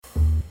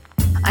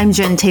I'm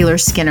Jen Taylor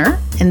Skinner,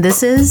 and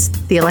this is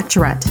The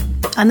Electorate.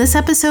 On this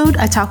episode,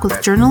 I talk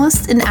with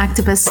journalist and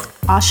activist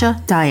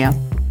Asha Dahya.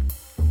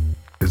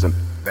 Isn't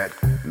that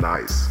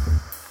nice?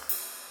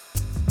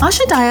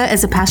 Asha Dahya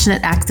is a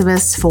passionate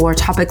activist for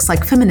topics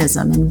like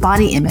feminism and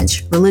body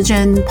image,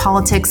 religion,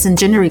 politics, and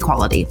gender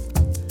equality.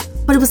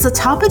 But it was the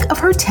topic of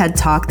her TED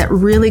Talk that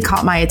really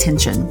caught my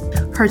attention.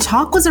 Her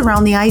talk was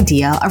around the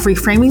idea of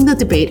reframing the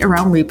debate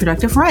around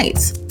reproductive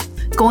rights,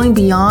 going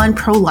beyond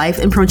pro-life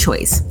and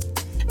pro-choice.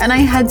 And I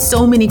had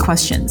so many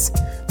questions,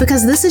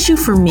 because this issue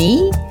for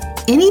me,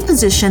 any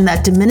position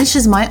that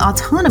diminishes my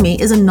autonomy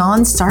is a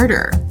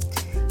non-starter.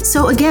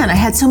 So again, I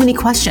had so many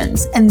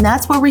questions, and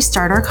that's where we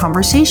start our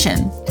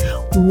conversation.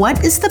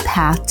 What is the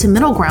path to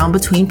middle ground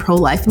between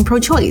pro-life and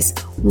pro-choice?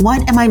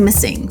 What am I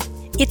missing?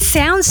 It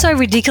sounds so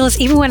ridiculous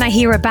even when I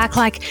hear it back,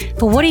 like,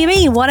 but what do you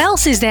mean? What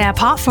else is there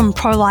apart from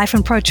pro-life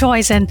and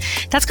pro-choice? And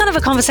that's kind of a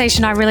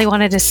conversation I really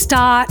wanted to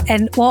start.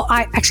 And well,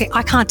 I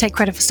can't take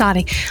credit for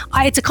starting.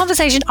 It's a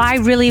conversation I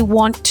really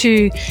want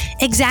to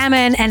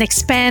examine and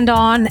expand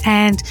on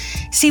and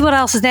see what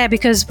else is there.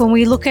 Because when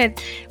we look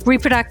at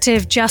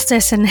reproductive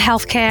justice and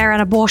healthcare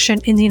and abortion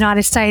in the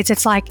United States,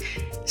 it's like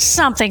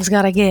something's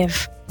got to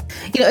give.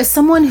 You know, as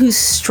someone who's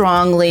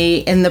strongly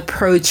in the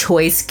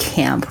pro-choice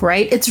camp,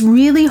 right, it's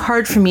really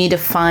hard for me to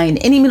find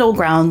any middle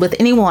ground with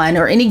anyone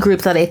or any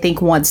group that I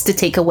think wants to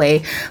take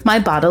away my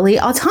bodily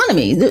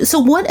autonomy. So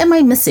what am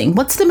I missing?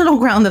 What's the middle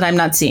ground that I'm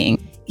not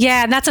seeing?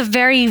 Yeah, and that's a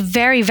very,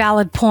 very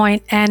valid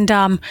point. And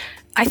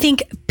I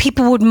think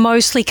people would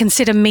mostly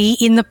consider me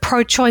in the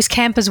pro-choice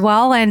camp as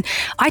well. And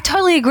I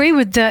totally agree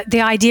with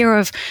the idea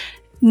of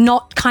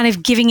not kind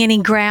of giving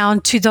any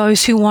ground to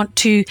those who want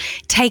to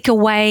take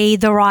away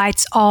the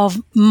rights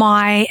of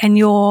my and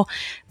your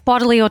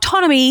bodily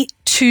autonomy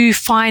to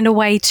find a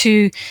way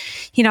to,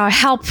 you know,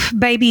 help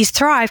babies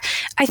thrive.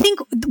 I think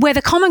where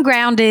the common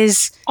ground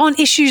is on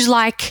issues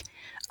like,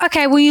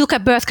 okay, when you look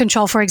at birth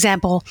control, for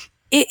example,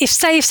 if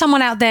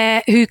someone out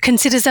there who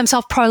considers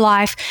themselves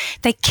pro-life,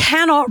 they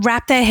cannot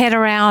wrap their head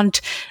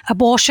around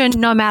abortion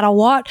no matter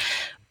what.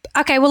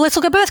 Okay, well, let's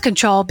look at birth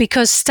control,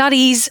 because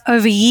studies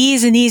over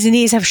years and years and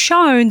years have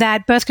shown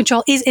that birth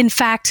control is, in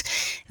fact,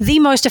 the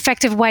most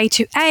effective way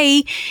to,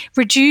 A,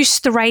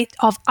 reduce the rate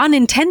of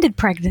unintended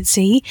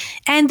pregnancy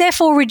and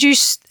therefore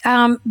reduce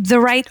the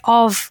rate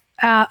of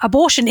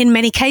abortion in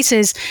many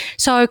cases.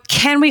 So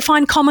can we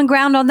find common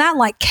ground on that?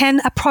 Like,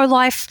 can a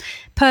pro-life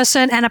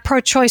person and a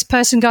pro-choice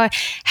person go,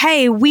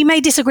 hey, we may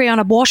disagree on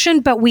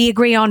abortion, but we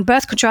agree on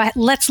birth control.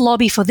 Let's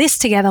lobby for this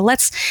together.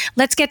 Let's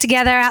get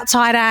together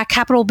outside our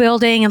Capitol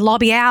building and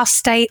lobby our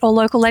state or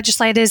local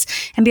legislators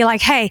and be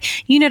like, hey,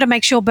 you need to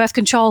make sure birth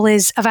control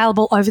is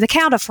available over the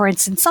counter, for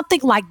instance,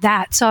 something like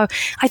that. So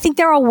I think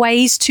there are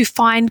ways to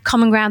find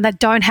common ground that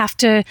don't have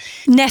to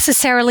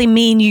necessarily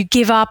mean you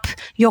give up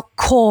your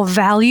core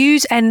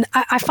values. And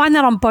I find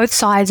that on both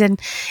sides.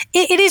 And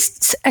it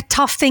is a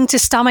tough thing to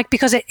stomach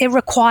because it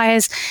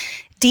requires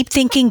deep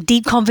thinking,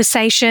 deep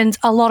conversations,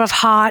 a lot of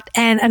heart.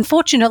 And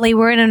unfortunately,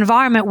 we're in an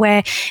environment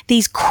where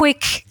these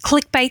quick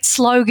clickbait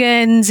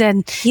slogans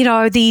and, you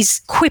know,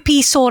 these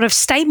quippy sort of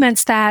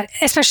statements that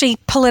especially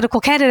political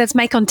candidates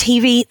make on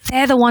TV,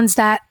 they're the ones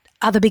that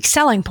are the big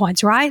selling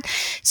points, right?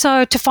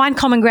 So to find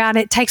common ground,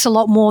 it takes a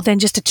lot more than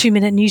just a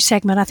 2-minute news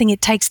segment. I think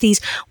it takes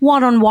these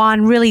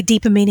one-on-one, really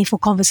deep and meaningful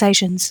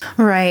conversations.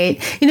 Right.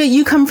 You know,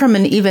 you come from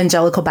an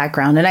evangelical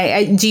background,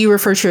 and do you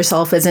refer to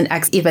yourself as an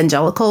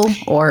ex-evangelical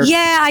or?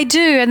 Yeah, I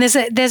do. And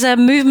there's a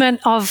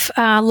movement of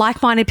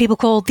like-minded people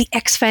called the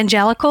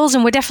ex-evangelicals,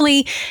 and we're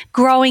definitely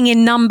growing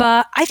in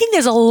number. I think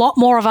there's a lot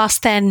more of us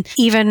than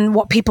even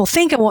what people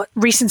think and what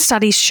recent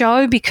studies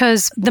show,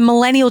 because the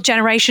millennial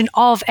generation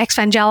of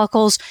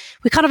ex-evangelicals,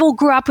 we kind of all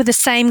grew up with the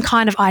same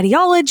kind of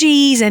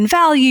ideologies and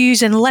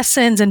values and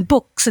lessons and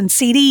books and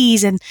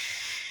CDs and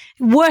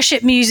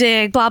worship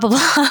music, blah, blah,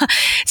 blah.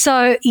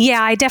 So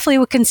yeah, I definitely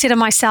would consider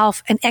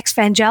myself an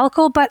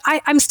ex-evangelical, but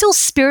I'm still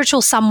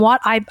spiritual somewhat.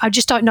 I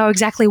just don't know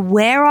exactly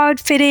where I would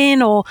fit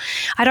in, or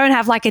I don't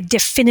have like a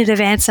definitive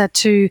answer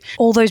to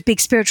all those big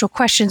spiritual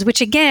questions,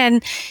 which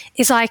again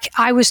is like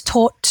I was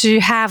taught to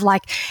have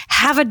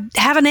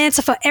an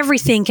answer for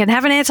everything and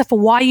have an answer for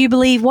why you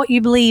believe, what you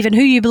believe and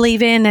who you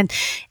believe in. And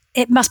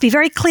it must be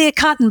very clear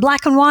cut and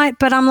black and white.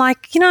 But I'm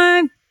like, you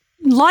know,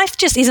 life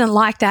just isn't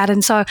like that.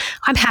 And so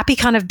I'm happy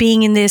kind of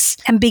being in this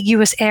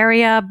ambiguous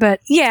area.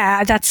 But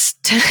yeah, that's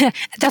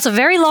a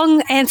very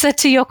long answer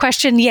to your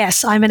question.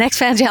 Yes, I'm an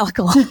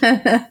ex-evangelical.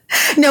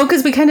 No,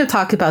 because we kind of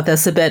talked about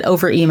this a bit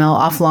over email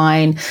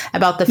offline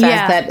about the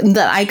fact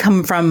that I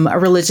come from a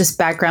religious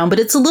background,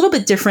 but it's a little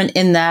bit different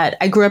in that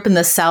I grew up in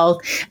the South.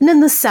 And in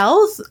the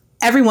South,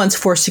 everyone's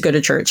forced to go to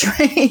church,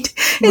 right?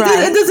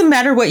 It doesn't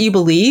matter what you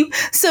believe.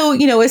 So,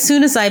 you know, as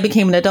soon as I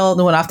became an adult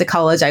and went off to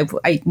college, I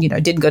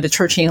didn't go to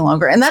church any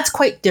longer. And that's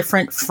quite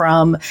different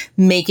from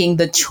making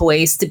the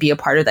choice to be a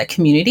part of that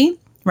community.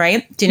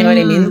 right? Do you know what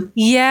I mean?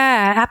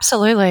 Yeah,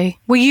 absolutely.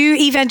 Were you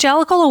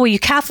evangelical or were you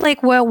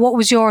Catholic? What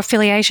was your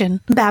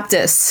affiliation?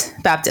 Baptist.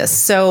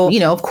 So,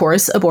 of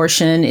course,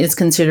 abortion is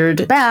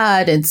considered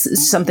bad.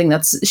 It's something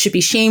that should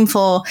be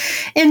shameful.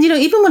 And,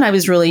 even when I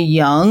was really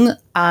young,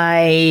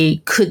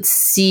 I could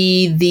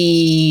see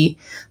the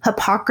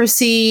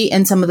hypocrisy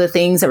and some of the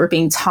things that were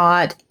being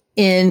taught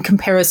in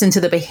comparison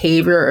to the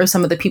behavior of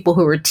some of the people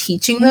who were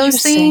teaching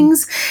those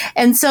things.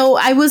 And so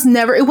it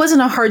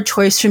wasn't a hard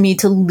choice for me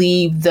to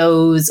leave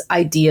those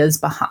ideas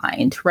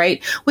behind,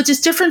 right? Which is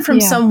different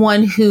from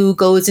someone who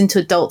goes into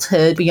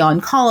adulthood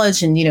beyond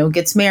college and,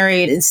 gets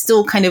married and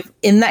still kind of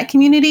in that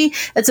community.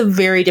 That's a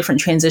very different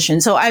transition.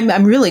 So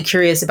I'm really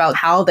curious about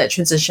how that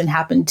transition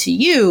happened to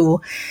you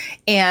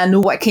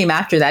and what came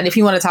after that. If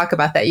you want to talk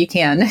about that, you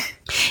can.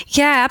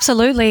 Yeah,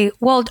 absolutely.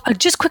 Well,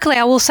 just quickly,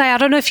 I will say, I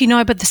don't know if you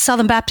know, but the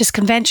Southern Baptist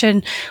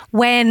Convention,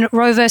 when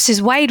Roe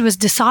versus Wade was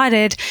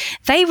decided,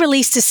 they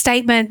released a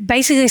statement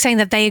basically saying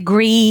that they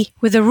agree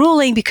with the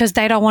ruling because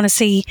they don't want to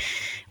see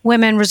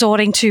women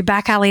resorting to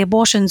back alley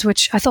abortions,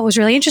 which I thought was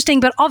really interesting.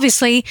 But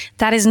obviously,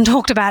 that isn't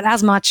talked about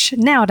as much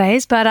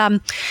nowadays.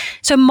 But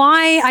so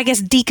my, I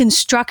guess,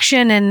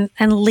 deconstruction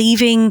and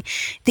leaving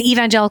the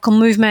evangelical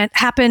movement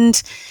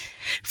happened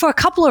for a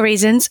couple of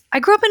reasons. I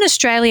grew up in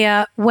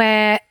Australia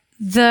where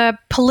the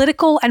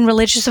political and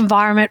religious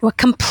environment were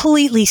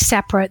completely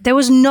separate. There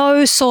was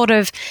no sort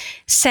of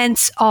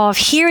sense of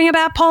hearing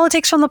about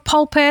politics from the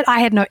pulpit. I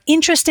had no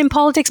interest in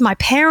politics. My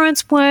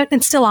parents weren't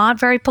and still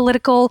aren't very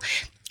political.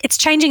 It's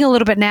changing a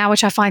little bit now,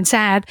 which I find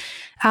sad.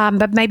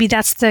 But maybe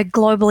that's the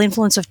global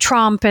influence of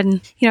Trump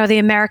and, the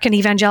American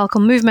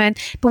evangelical movement.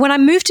 But when I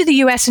moved to the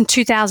US in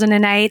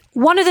 2008,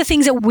 one of the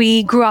things that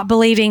we grew up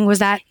believing was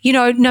that,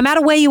 no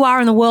matter where you are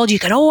in the world, you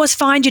can always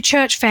find your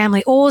church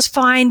family, always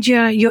find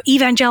your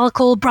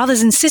evangelical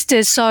brothers and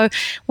sisters. So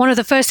one of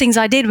the first things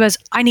I did was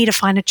I need to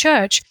find a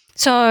church.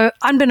 So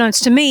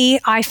unbeknownst to me,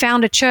 I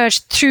found a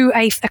church through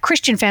a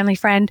Christian family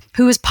friend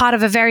who was part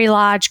of a very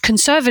large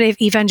conservative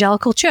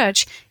evangelical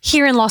church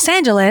here in Los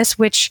Angeles,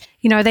 which,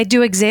 they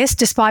do exist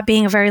despite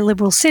being a very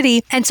liberal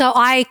city. And so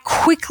I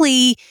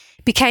quickly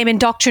became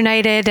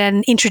indoctrinated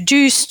and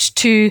introduced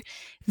to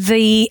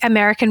the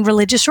American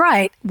religious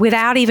right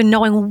without even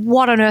knowing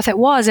what on earth it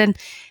was. And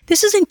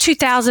this was in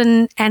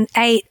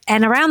 2008.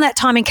 And around that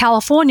time in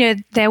California,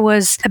 there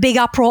was a big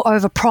uproar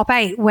over Prop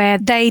 8 where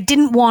they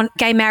didn't want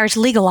gay marriage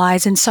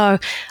legalized. And so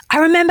I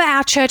remember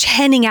our church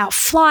handing out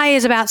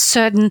flyers about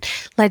certain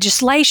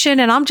legislation.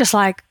 And I'm just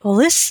like,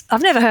 well,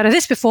 I've never heard of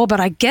this before, but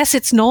I guess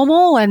it's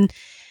normal. And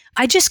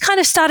I just kind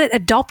of started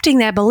adopting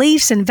their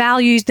beliefs and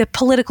values, their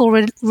political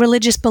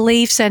religious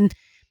beliefs, and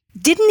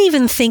didn't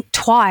even think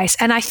twice.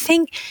 And I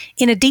think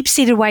in a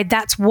deep-seated way,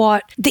 that's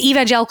what the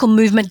evangelical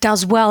movement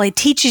does well. It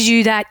teaches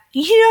you that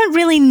you don't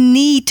really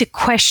need to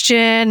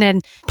question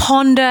and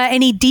ponder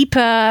any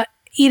deeper,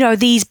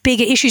 these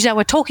bigger issues that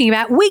we're talking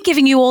about. We're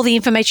giving you all the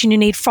information you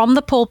need from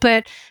the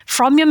pulpit,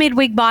 from your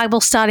midweek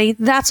Bible study.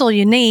 That's all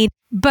you need.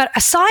 But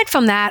aside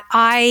from that,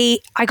 I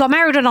got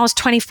married when I was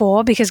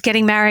 24 because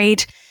getting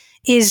married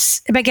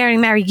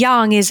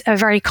young is a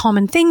very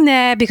common thing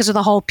there because of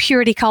the whole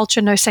purity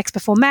culture, no sex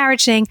before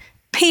marriage thing.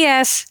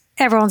 P.S.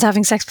 Everyone's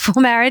having sex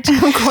before marriage.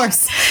 Of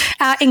course.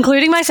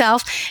 Including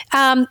myself.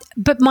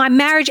 But my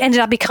marriage ended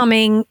up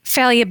becoming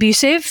fairly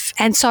abusive.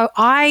 And so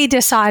I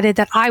decided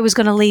that I was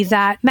going to leave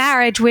that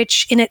marriage,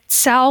 which in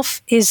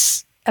itself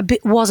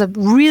was a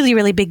really,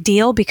 really big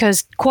deal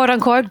because, quote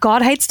unquote,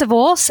 God hates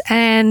divorce.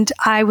 And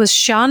I was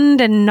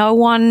shunned and no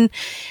one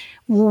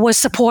was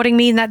supporting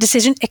me in that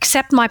decision,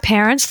 except my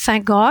parents,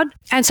 thank God.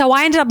 And so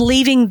I ended up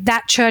leaving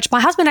that church.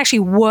 My husband actually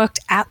worked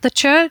at the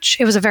church.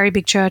 It was a very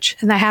big church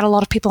and they had a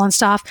lot of people on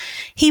staff.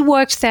 He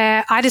worked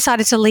there. I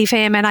decided to leave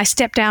him and I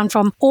stepped down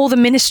from all the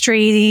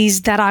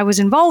ministries that I was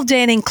involved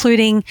in,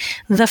 including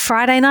the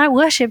Friday night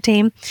worship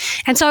team.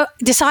 And so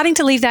deciding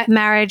to leave that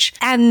marriage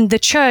and the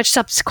church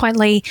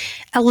subsequently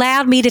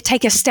allowed me to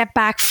take a step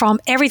back from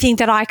everything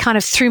that I kind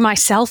of threw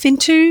myself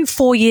into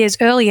 4 years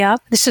earlier.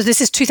 This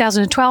is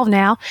 2012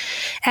 now.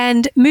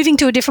 And moving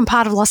to a different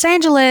part of Los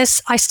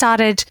Angeles, I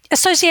started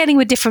associating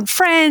with different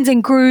friends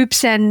and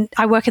groups, and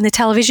I work in the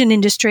television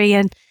industry.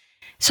 And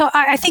so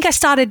I think I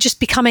started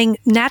just becoming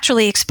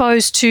naturally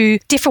exposed to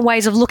different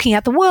ways of looking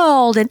at the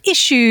world and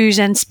issues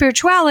and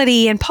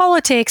spirituality and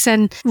politics,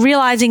 and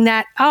realizing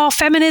that,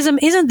 feminism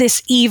isn't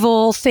this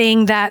evil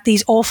thing that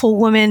these awful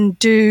women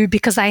do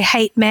because they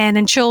hate men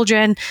and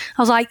children.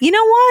 I was like, you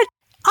know what?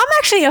 I'm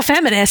actually a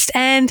feminist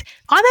and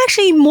I'm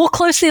actually more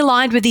closely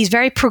aligned with these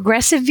very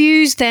progressive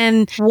views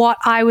than what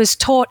I was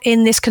taught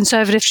in this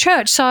conservative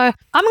church. So I'm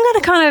going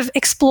to kind of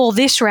explore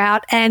this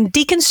route and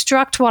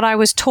deconstruct what I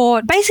was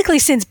taught basically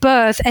since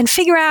birth and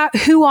figure out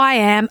who I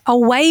am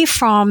away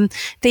from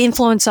the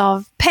influence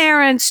of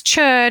parents,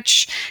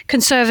 church,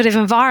 conservative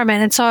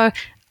environment. And so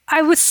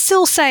I would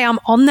still say I'm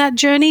on that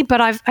journey,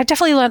 but I've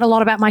definitely learned a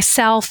lot about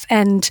myself,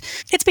 and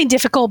it's been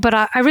difficult, but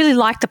I really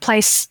like the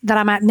place that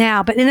I'm at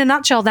now. But in a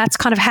nutshell, that's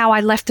kind of how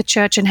I left the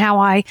church and how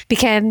I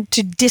began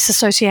to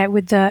disassociate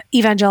with the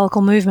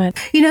evangelical movement.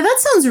 That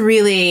sounds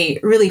really,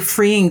 really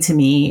freeing to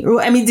me.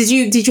 I mean, did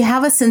you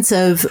have a sense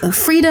of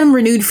freedom,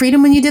 renewed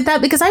freedom when you did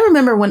that? Because I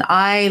remember when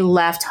I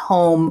left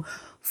home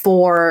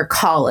for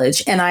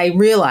college and I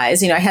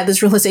realized, I had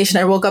this realization.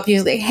 I woke up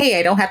usually, hey,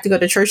 I don't have to go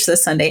to church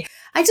this Sunday.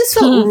 I just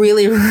felt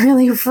really,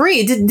 really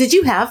free. Did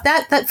you have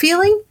that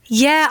feeling?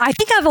 Yeah, I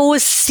think I've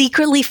always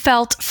secretly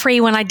felt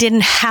free when I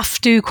didn't have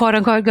to, quote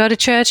unquote, go to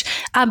church.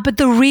 But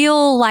the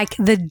real,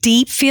 the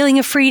deep feeling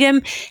of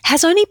freedom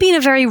has only been a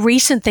very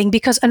recent thing,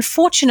 because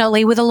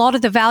unfortunately, with a lot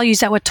of the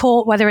values that we're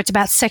taught, whether it's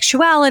about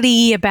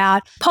sexuality,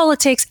 about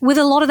politics, with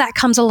a lot of that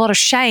comes a lot of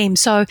shame.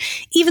 So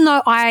even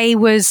though I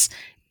was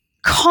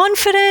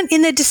confident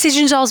in the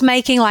decisions I was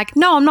making,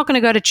 no, I'm not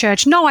going to go to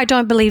church. No, I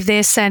don't believe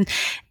this. And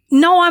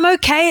no, I'm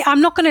okay.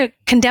 I'm not going to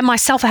condemn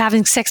myself for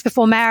having sex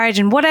before marriage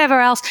and whatever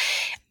else.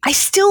 I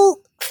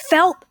still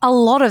felt a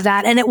lot of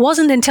that. And it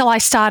wasn't until I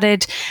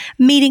started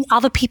meeting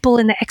other people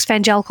in the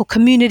evangelical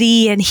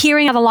community and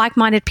hearing other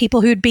like-minded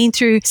people who'd been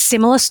through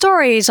similar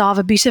stories of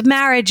abusive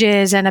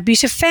marriages and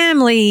abusive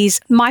families.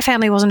 My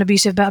family wasn't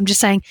abusive, but I'm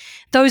just saying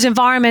those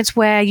environments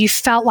where you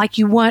felt like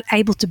you weren't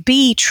able to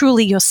be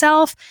truly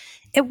yourself.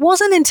 It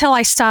wasn't until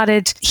I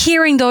started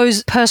hearing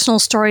those personal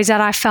stories that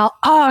I felt,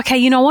 oh, okay,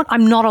 you know what?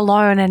 I'm not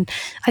alone. And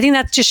I think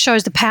that just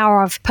shows the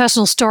power of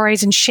personal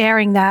stories and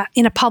sharing that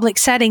in a public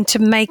setting to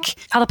make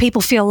other people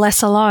feel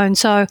less alone.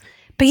 So,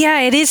 but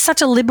yeah, it is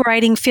such a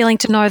liberating feeling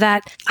to know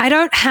that I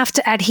don't have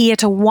to adhere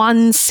to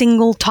one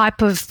single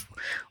type of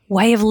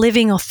way of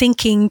living or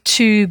thinking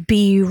to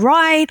be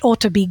right or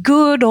to be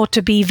good or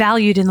to be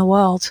valued in the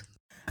world.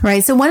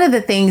 Right. So one of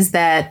the things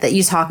that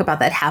you talk about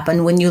that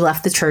happened when you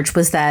left the church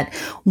was that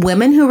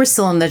women who were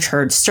still in the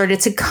church started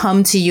to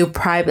come to you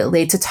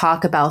privately to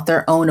talk about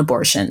their own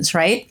abortions,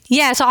 right?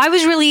 Yeah. So I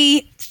was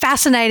really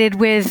fascinated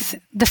with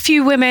the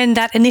few women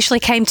that initially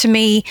came to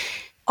me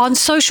on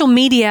social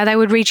media. They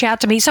would reach out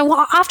to me. So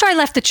after I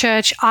left the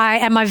church,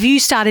 and my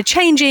views started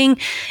changing.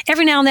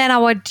 Every now and then I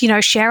would,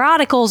 share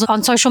articles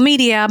on social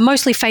media,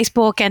 mostly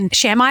Facebook, and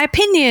share my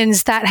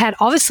opinions that had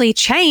obviously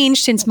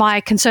changed since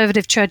my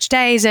conservative church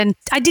days. And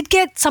I did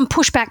get some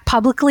pushback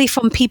publicly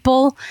from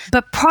people,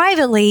 but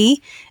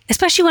privately,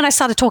 especially when I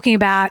started talking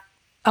about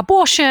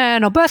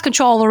abortion or birth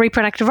control or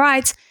reproductive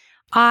rights,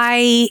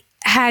 I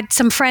had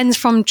some friends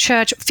from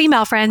church,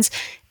 female friends,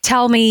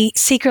 tell me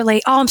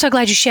secretly, oh, I'm so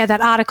glad you shared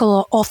that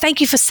article, or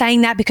thank you for saying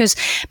that because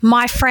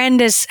my friend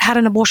has had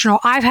an abortion, or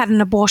I've had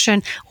an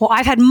abortion, or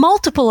I've had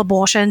multiple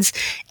abortions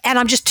and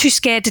I'm just too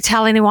scared to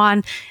tell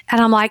anyone. And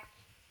I'm like,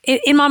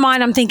 in my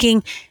mind, I'm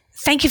thinking,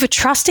 thank you for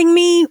trusting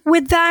me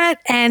with that.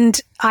 And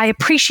I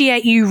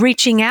appreciate you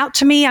reaching out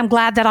to me. I'm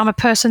glad that I'm a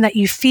person that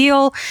you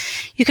feel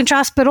you can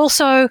trust, but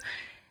also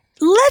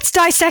let's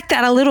dissect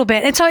that a little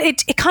bit. And so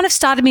it kind of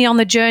started me on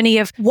the journey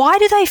of, why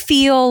do they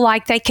feel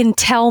like they can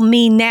tell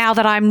me now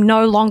that I'm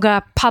no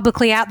longer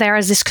publicly out there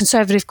as this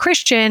conservative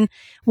Christian?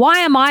 Why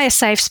am I a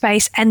safe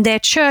space and their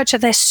church that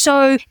they're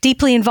so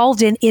deeply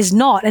involved in is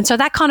not? And so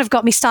that kind of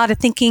got me started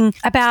thinking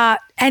about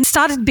and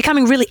started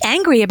becoming really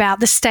angry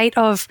about the state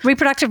of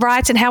reproductive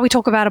rights and how we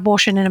talk about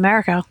abortion in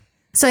America.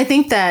 So I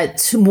think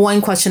that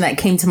one question that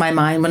came to my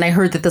mind when I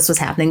heard that this was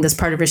happening, this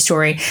part of your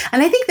story,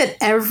 and I think that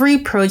every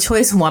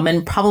pro-choice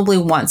woman probably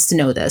wants to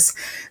know this.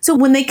 So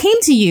when they came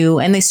to you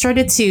and they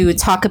started to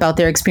talk about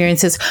their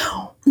experiences,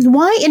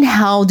 why and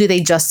how do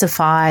they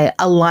justify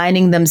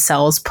aligning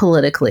themselves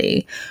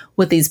politically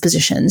with these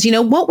positions?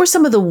 What were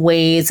some of the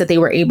ways that they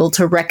were able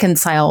to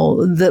reconcile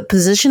the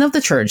position of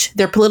the church,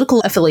 their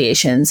political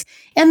affiliations,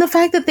 and the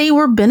fact that they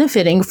were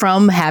benefiting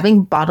from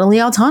having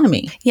bodily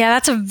autonomy? Yeah,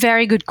 that's a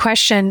very good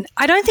question.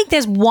 I don't think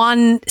there's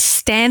one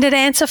standard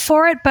answer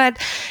for it, but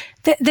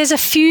there's a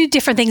few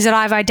different things that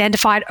I've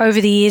identified over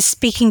the years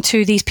speaking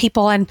to these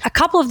people. And a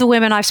couple of the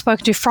women I've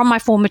spoken to from my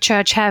former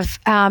church have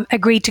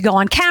agreed to go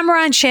on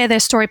camera and share their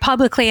story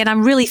publicly. And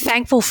I'm really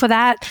thankful for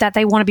that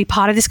they want to be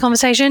part of this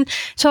conversation.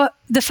 So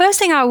the first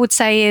thing I would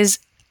say is,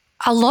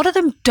 a lot of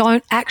them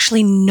don't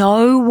actually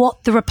know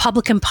what the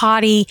Republican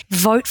Party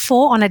vote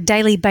for on a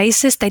daily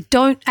basis. They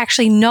don't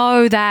actually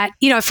know that,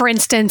 for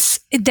instance,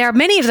 there are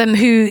many of them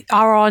who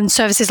are on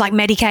services like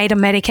Medicaid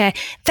and Medicare.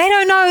 They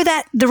don't know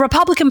that the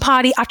Republican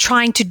Party are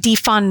trying to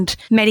defund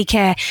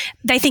Medicare.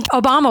 They think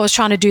Obama was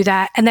trying to do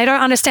that, and they don't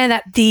understand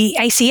that the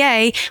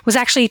ACA was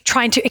actually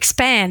trying to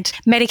expand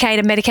Medicaid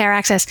and Medicare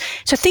access.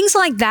 So things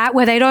like that,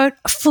 where they don't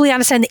fully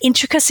understand the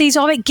intricacies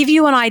of it, give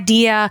you an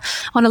idea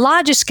on a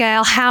larger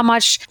scale how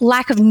much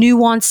lack of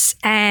nuance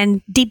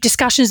and deep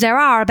discussions there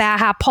are about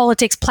how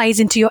politics plays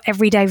into your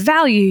everyday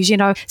values,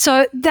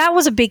 So that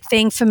was a big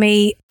thing for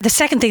me. The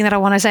second thing that I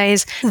want to say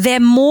is they're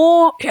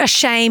more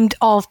ashamed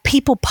of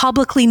people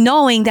publicly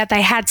knowing that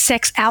they had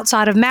sex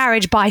outside of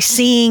marriage by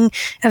seeing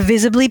a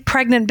visibly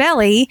pregnant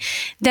belly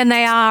than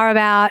they are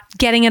about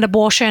getting an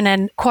abortion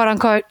and quote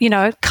unquote,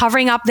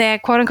 covering up their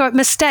quote unquote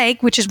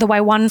mistake, which is the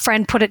way one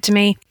friend put it to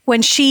me.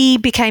 when she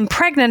became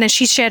pregnant and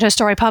she shared her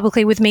story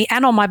publicly with me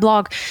and on my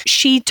blog,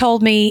 she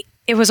told me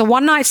it was a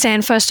one-night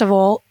stand, first of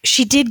all.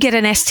 She did get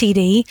an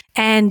STD,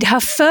 and her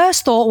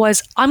first thought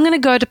was, I'm going to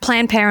go to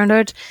Planned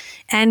Parenthood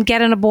and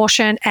get an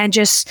abortion and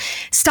just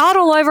start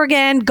all over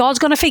again. God's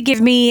going to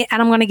forgive me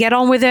and I'm going to get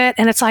on with it.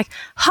 And it's like,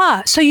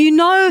 so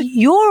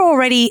you're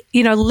already,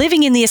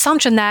 living in the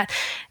assumption that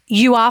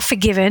you are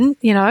forgiven,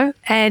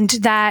 and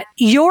that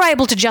you're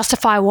able to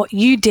justify what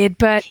you did,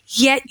 but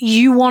yet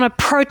you want to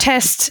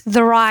protest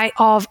the right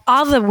of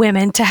other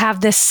women to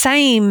have the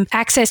same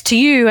access to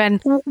you.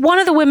 And one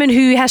of the women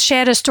who has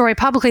shared her story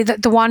publicly,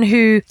 the one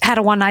who had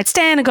a one-night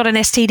stand and got an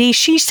STD,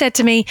 she said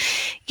to me,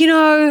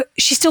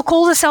 she still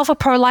calls herself a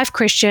pro-life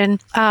Christian.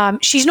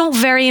 She's not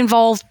very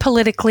involved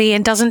politically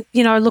and doesn't,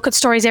 look at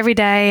stories every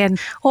day and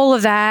all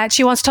of that.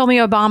 She once told me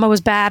Obama was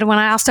bad. And when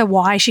I asked her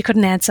why, she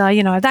couldn't answer,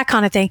 that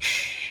kind of thing.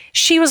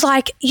 She was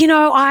like,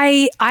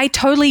 I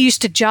totally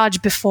used to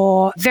judge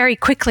before very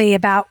quickly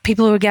about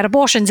people who would get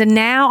abortions. And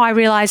now I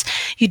realize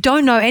you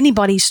don't know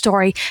anybody's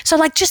story. So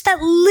like just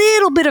that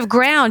little bit of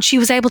ground she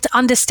was able to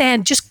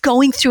understand just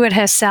going through it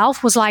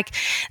herself was like,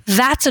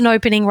 that's an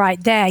opening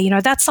right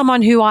there. That's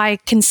someone who I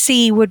can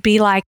see would be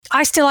like,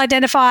 I still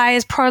identify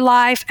as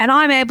pro-life and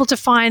I'm able to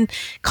find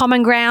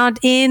common ground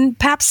in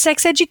perhaps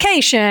sex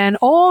education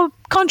or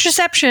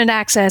contraception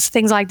access,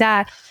 things like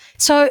that.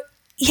 So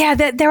yeah,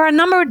 there are a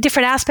number of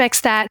different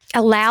aspects that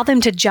allow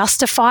them to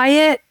justify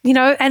it,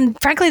 and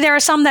frankly, there are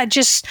some that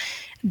just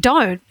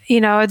don't,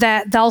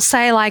 that they'll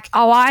say like,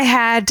 oh, I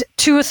had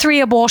 2 or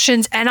 3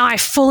 abortions and I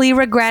fully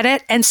regret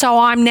it. And so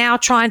I'm now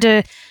trying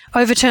to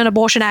overturn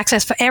abortion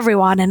access for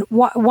everyone. And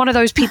one of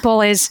those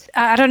people is,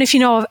 I don't know if you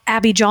know of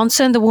Abby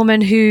Johnson, the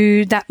woman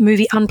who that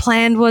movie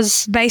Unplanned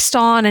was based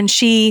on. And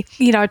she,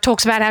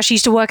 talks about how she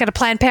used to work at a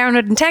Planned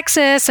Parenthood in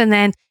Texas. And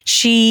then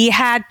she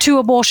had 2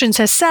 abortions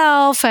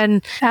herself,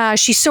 and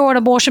she saw an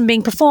abortion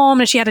being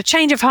performed and she had a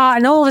change of heart.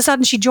 And all of a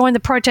sudden she joined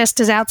the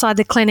protesters outside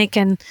the clinic.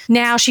 And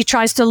now she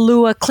tries to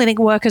lure clinic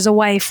workers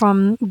away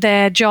from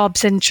their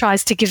jobs and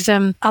tries to give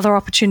them other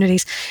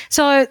opportunities.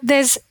 So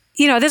there's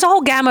a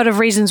whole gamut of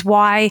reasons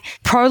why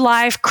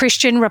pro-life,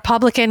 Christian,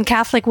 Republican,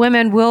 Catholic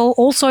women will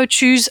also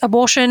choose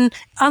abortion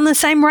on the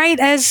same rate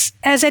as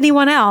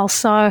anyone else.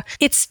 So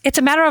it's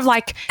a matter of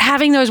like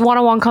having those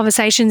one-on-one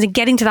conversations and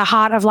getting to the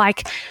heart of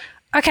like,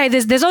 okay,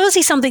 there's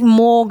obviously something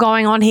more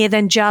going on here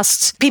than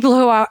just people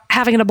who are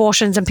having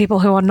abortions and people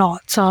who are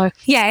not. So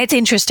yeah, it's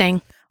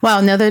interesting. Wow,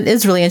 no, that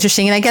is really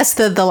interesting. And I guess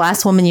the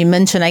last woman you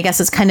mentioned, I guess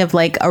it's kind of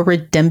like a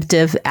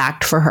redemptive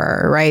act for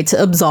her, right?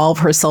 To absolve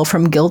herself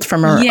from guilt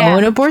from her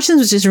own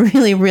abortions, which is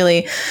really,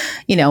 really,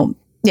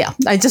 yeah,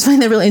 I just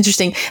find that really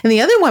interesting. And the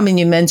other woman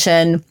you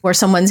mentioned where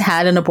someone's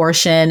had an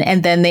abortion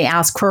and then they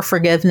ask for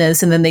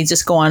forgiveness and then they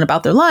just go on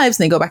about their lives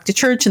and they go back to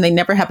church and they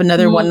never have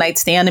another one night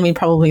stand. I mean,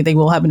 probably they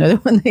will have another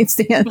one night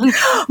stand.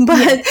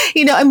 But,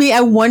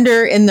 I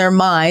wonder in their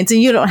minds,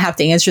 and you don't have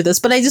to answer this,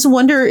 but I just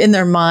wonder in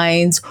their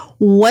minds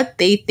what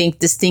they think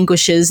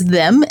distinguishes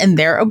them and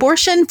their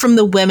abortion from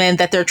the women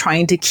that they're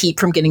trying to keep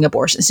from getting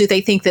abortions. Do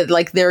they think that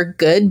like they're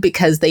good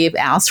because they've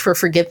asked for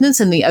forgiveness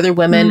and the other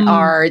women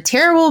are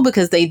terrible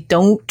because they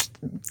don't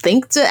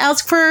think to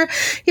ask for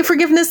your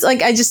forgiveness?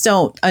 Like, I just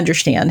don't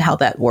understand how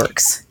that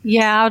works.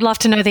 Yeah, I would love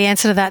to know the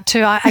answer to that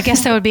too. I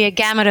guess there would be a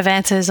gamut of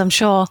answers, I'm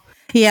sure.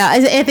 Yeah,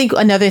 I think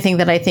another thing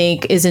that I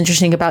think is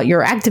interesting about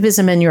your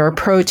activism and your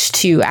approach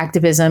to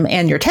activism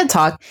and your TED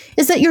Talk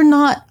is that you're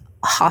not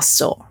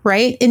hostile,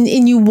 right? And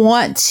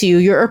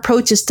your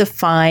approach is to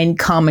find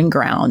common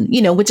ground,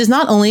 which is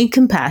not only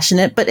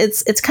compassionate, but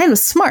it's kind of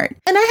smart.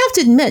 And I have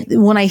to admit,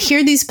 when I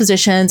hear these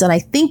positions and I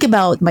think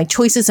about my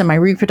choices and my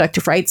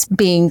reproductive rights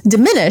being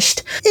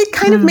diminished, it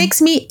kind of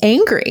makes me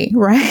angry,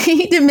 right?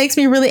 It makes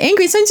me really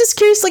angry. So I'm just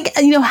curious, like,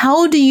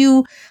 how do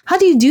you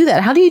do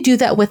that? How do you do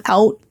that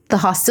without the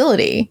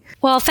hostility?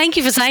 Well, thank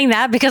you for saying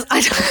that, because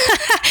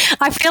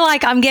I feel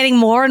like I'm getting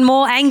more and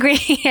more angry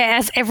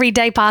as every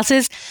day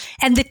passes.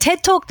 And the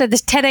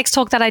TEDx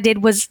talk that I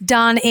did was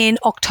done in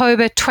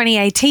October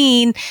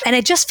 2018. And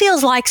it just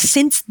feels like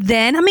since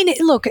then, I mean,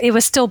 it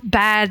was still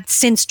bad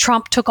since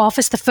Trump took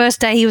office. The first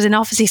day he was in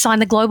office, he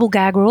signed the global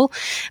gag rule.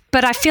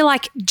 But I feel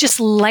like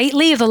just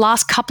lately, the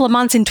last couple of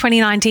months in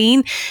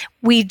 2019,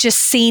 we've just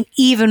seen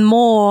even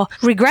more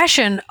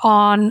regression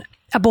on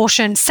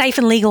abortion, safe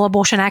and legal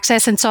abortion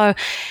access. And so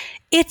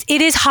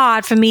it is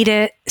hard for me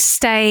to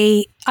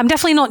stay, I'm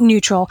definitely not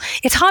neutral.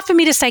 It's hard for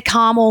me to stay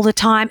calm all the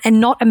time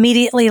and not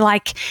immediately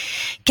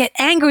get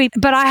angry.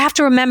 But I have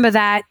to remember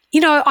that,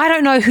 I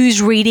don't know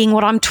who's reading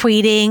what I'm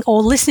tweeting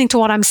or listening to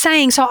what I'm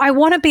saying. So I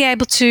want to be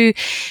able to,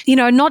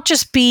 not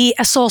just be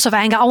a source of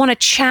anger. I want to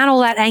channel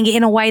that anger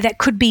in a way that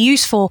could be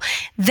useful.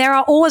 There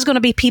are always going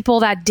to be people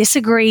that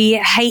disagree,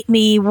 hate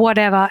me,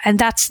 whatever.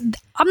 And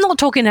I'm not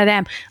talking to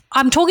them.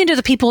 I'm talking to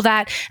the people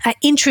that are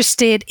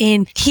interested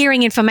in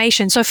hearing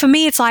information. So for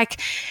me, it's like,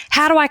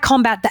 how do I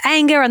combat the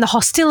anger and the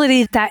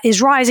hostility that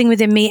is rising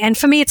within me? And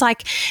for me, it's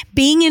like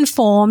being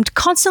informed,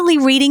 constantly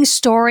reading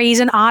stories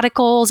and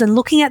articles and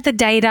looking at the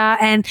data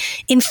and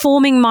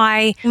informing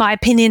my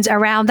opinions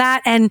around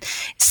that and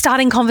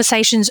starting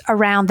conversations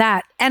around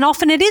that. And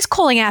often it is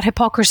calling out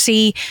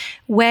hypocrisy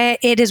where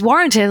it is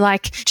warranted.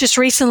 Like just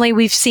recently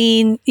we've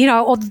seen,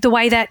 or the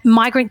way that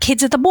migrant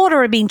kids at the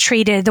border are being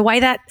treated, the way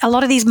that a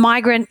lot of these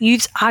migrant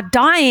youths are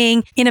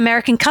dying in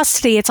American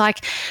custody. It's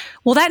like,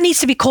 well, that needs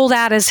to be called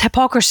out as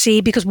hypocrisy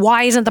because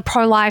why isn't the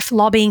pro-life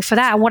lobbying for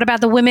that? And what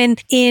about the women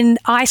in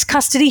ICE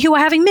custody who are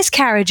having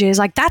miscarriages?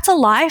 Like that's a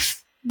life.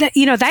 That,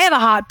 they have a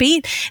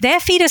heartbeat, their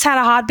fetus had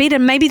a heartbeat,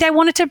 and maybe they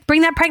wanted to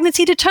bring that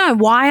pregnancy to term.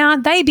 Why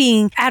aren't they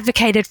being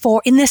advocated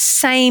for in the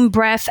same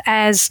breath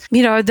as,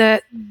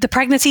 the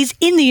pregnancies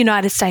in the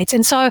United States?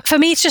 And so for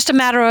me, it's just a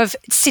matter of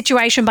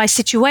situation by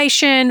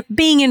situation,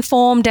 being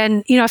informed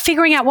and,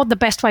 figuring out what the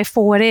best way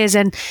forward is.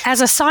 And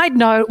as a side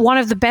note, one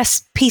of the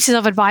best pieces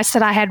of advice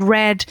that I had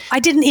read, I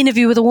did an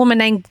interview with a woman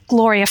named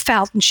Gloria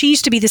Felt, and she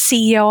used to be the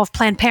CEO of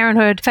Planned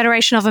Parenthood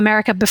Federation of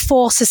America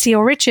before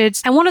Cecile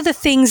Richards. And one of the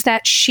things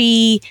that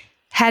she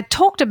had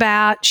talked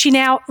about, she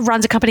now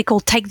runs a company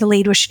called Take the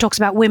Lead, where she talks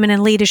about women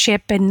in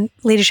leadership and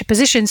leadership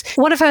positions.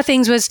 One of her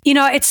things was,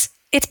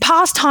 it's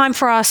past time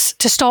for us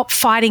to stop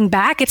fighting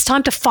back. It's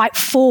time to fight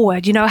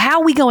forward. How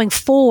are we going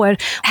forward?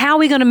 How are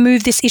we going to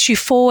move this issue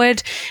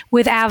forward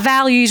with our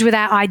values, with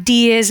our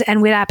ideas,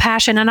 and with our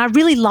passion? And I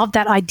really love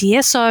that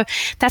idea. So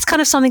that's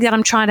kind of something that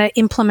I'm trying to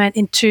implement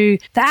into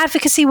the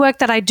advocacy work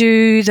that I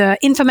do, the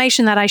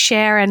information that I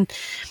share, and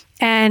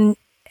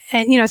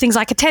things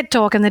like a TED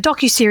Talk and the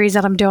docuseries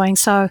that I'm doing.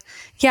 So,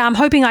 yeah, I'm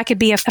hoping I could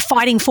be a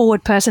fighting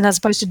forward person as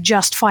opposed to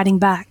just fighting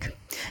back.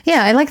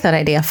 Yeah, I like that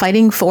idea,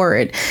 fighting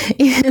forward.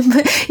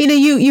 But,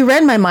 you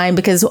read my mind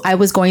because I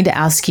was going to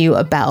ask you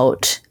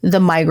about the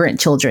migrant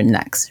children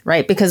next,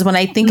 right? Because when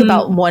I think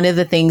about one of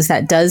the things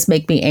that does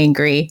make me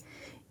angry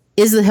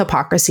is the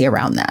hypocrisy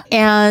around that.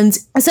 And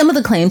some of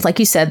the claims, like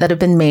you said, that have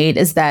been made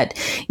is that,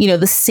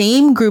 the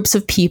same groups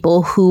of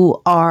people who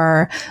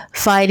are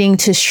fighting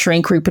to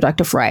shrink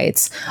reproductive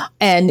rights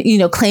and,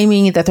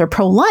 claiming that they're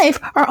pro-life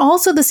are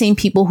also the same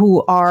people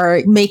who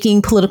are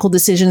making political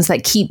decisions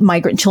that keep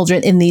migrant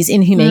children in these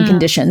inhumane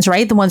conditions,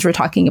 right? The ones we're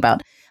talking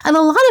about. And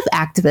a lot of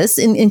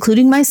activists,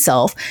 including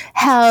myself,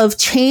 have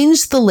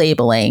changed the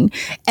labeling,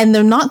 and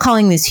they're not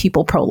calling these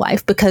people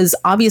pro-life because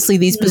obviously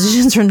these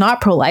positions are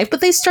not pro-life,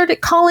 but they started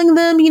calling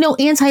them,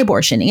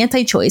 anti-abortion,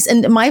 anti-choice.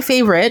 And my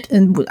favorite,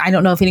 and I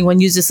don't know if anyone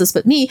uses this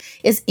but me,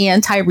 is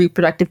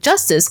anti-reproductive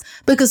justice.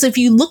 Because if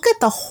you look at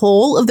the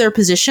whole of their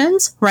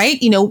positions, right,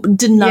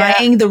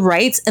 denying the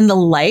rights and the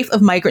life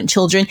of migrant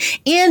children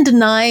and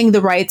denying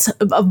the rights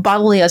of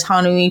bodily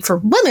autonomy for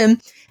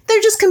women,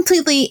 they're just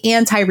completely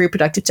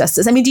anti-reproductive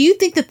justice. I mean, do you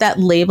think that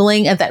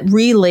labeling and that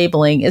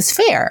relabeling is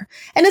fair?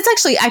 And it's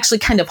actually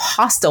kind of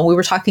hostile. We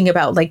were talking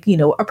about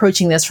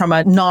approaching this from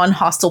a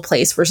non-hostile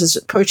place versus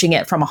approaching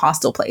it from a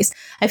hostile place.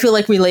 I feel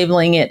like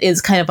relabeling it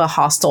is kind of a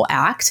hostile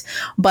act,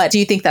 but do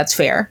you think that's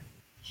fair?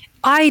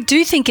 I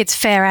do think it's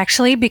fair,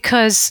 actually,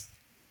 because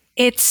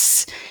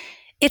it's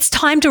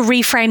time to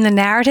reframe the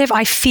narrative.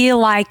 I feel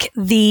like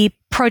the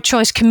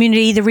pro-choice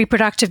community, the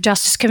reproductive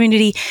justice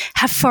community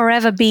have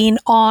forever been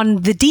on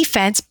the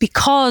defense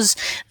because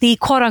the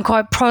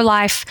quote-unquote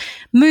pro-life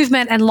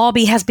movement and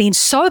lobby has been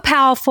so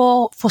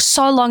powerful for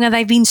so long, and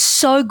they've been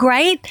so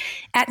great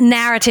at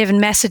narrative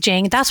and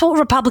messaging. That's what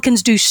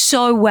Republicans do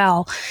so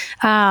well,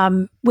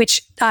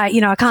 which,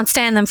 I can't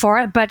stand them for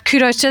it, but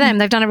kudos to them.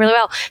 They've done it really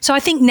well. So I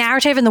think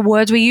narrative and the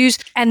words we use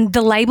and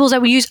the labels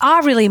that we use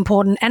are really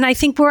important. And I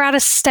think we're at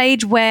a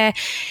stage where,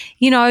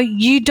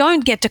 you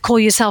don't get to call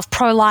yourself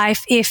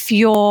pro-life if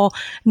you're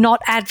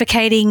not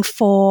advocating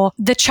for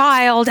the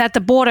child at the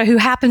border who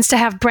happens to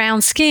have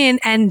brown skin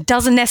and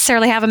doesn't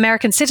necessarily have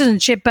American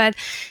citizenship, but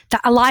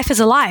a life is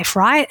a life,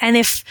 right? And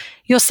if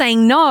you're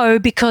saying no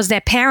because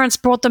their parents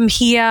brought them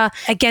here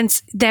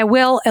against their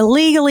will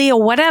illegally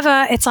or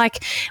whatever, it's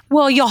like,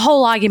 well, your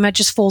whole argument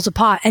just falls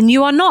apart. And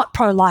you are not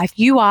pro-life.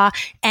 You are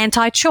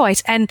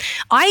anti-choice. And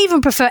I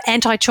even prefer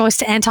anti-choice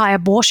to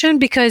anti-abortion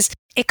because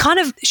it kind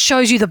of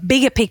shows you the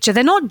bigger picture.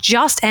 They're not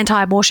just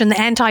anti-abortion, they're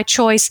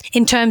anti-choice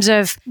in terms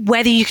of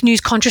whether you can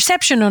use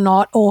contraception or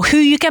not, or who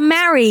you can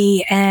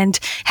marry and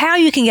how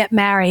you can get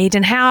married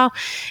and how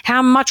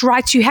much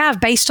rights you have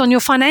based on your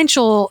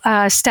financial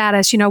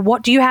status.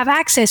 What do you have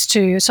access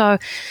to? So,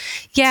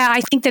 yeah,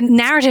 I think the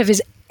narrative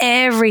is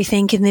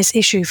everything in this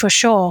issue for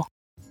sure.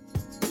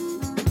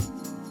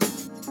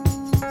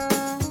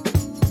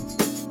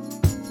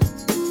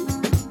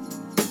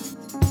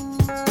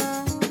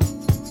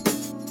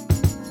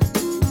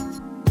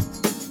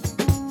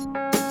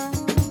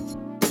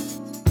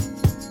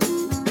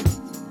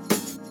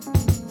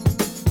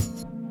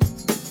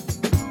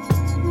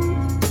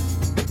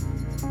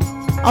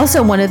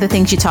 Also, one of the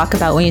things you talk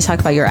about when you talk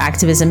about your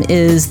activism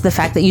is the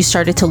fact that you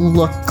started to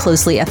look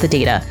closely at the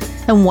data.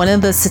 And one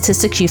of the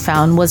statistics you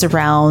found was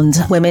around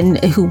women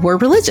who were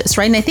religious,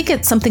 right? And I think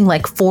it's something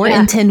like 4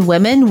 in 10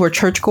 women were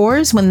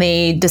churchgoers when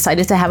they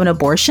decided to have an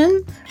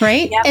abortion,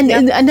 right? Yep, and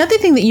another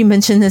thing that you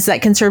mentioned is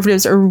that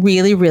conservatives are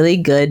really, really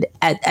good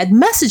at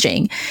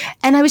messaging.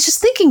 And I was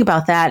just thinking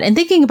about that and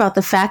thinking about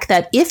the fact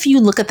that if you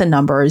look at the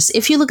numbers,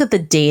 if you look at the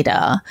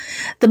data,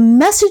 the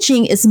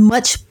messaging is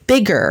much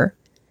bigger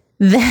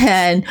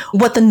than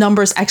what the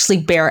numbers actually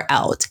bear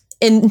out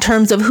in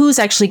terms of who's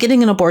actually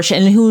getting an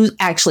abortion and who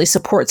actually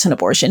supports an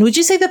abortion. Would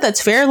you say that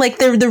that's fair? Like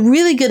they're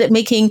really good at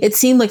making it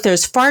seem like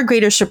there's far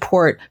greater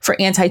support for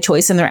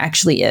anti-choice than there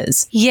actually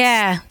is.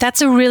 Yeah,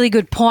 that's a really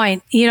good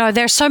point. You know,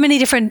 there's so many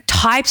different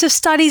types of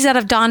studies that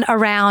have done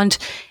around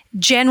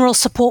general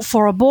support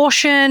for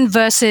abortion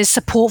versus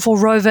support for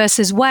Roe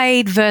versus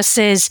Wade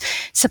versus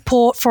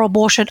support for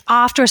abortion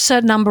after a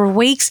certain number of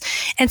weeks.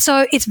 And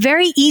so it's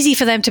very easy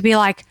for them to be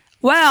like,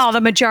 well, the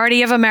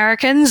majority of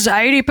Americans,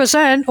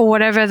 80% or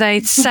whatever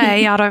they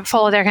say, I don't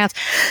follow their accounts,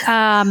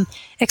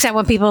 except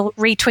when people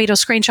retweet or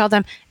screenshot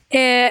them,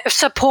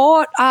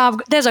 support,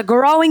 there's a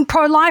growing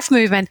pro-life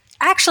movement.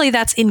 Actually,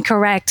 that's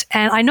incorrect.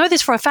 And I know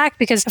this for a fact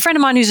because a friend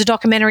of mine who's a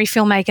documentary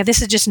filmmaker,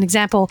 this is just an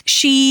example,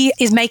 she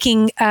is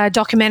making a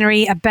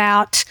documentary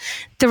about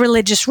the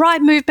religious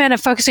right movement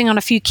and focusing on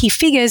a few key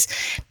figures.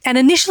 And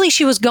initially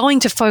she was going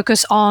to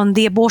focus on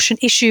the abortion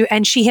issue,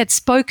 and she had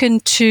spoken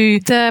to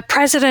the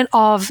president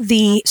of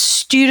the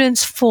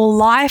Students for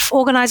Life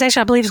organization.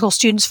 I believe it's called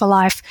Students for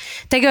Life.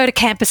 They go to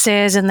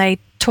campuses and they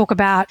talk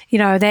about, you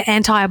know, their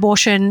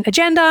anti-abortion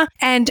agenda.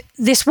 And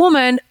this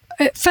woman,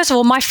 first of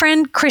all, my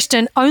friend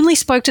Kristen only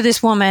spoke to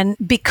this woman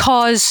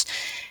because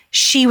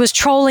she was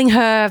trolling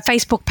her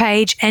Facebook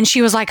page and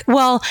she was like,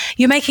 well,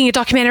 you're making a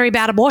documentary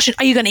about abortion.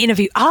 Are you going to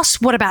interview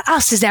us? What about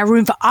us? Is there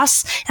room for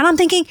us? And I'm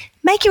thinking,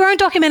 make your own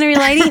documentary,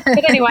 lady.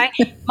 But anyway,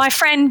 my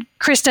friend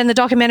Kristen, the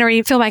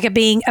documentary filmmaker,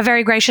 being a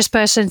very gracious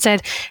person,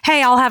 said,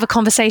 hey, I'll have a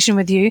conversation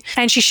with you.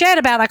 And she shared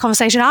about that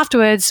conversation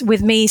afterwards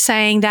with me,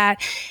 saying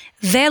that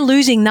they're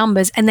losing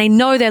numbers and they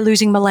know they're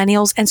losing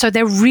millennials. And so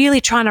they're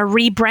really trying to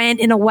rebrand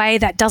in a way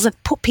that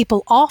doesn't put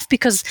people off,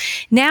 because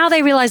now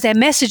they realize their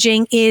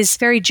messaging is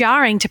very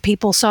jarring to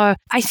people. So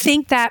I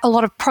think that a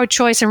lot of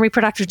pro-choice and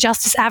reproductive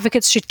justice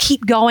advocates should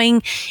keep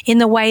going in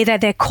the way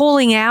that they're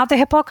calling out the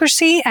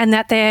hypocrisy and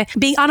that they're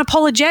being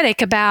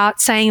unapologetic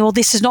about saying, well,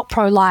 this is not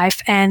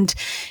pro-life. And,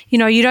 you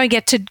know, you don't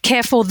get to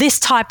care for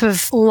this type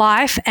of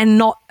life and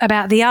not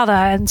about the other.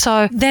 And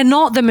so they're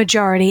not the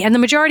majority. And the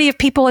majority of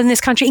people in this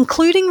country,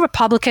 including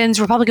Republican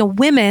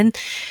women,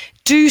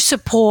 do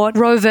support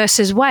Roe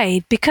versus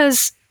Wade,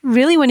 because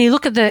really, when you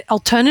look at the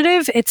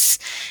alternative,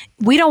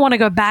 we don't want to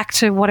go back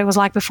to what it was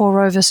like before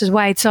Roe versus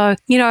Wade. So,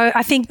 you know,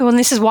 I think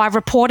this is why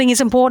reporting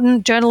is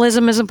important,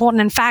 journalism is important,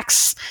 and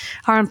facts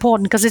are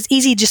important, because it's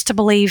easy just to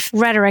believe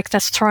rhetoric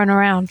that's thrown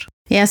around.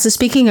 Yeah. So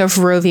speaking of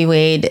Roe v.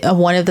 Wade,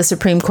 one of the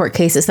Supreme Court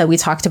cases that we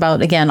talked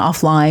about, again,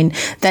 offline,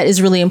 that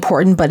is really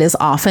important but is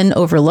often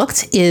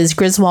overlooked is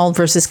Griswold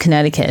versus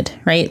Connecticut,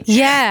 right?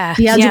 Yeah.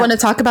 Do you want to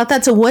talk about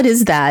that? So what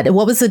is that?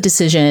 What was the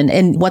decision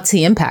and what's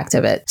the impact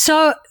of it?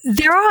 So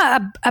there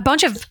are a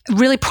bunch of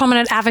really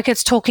prominent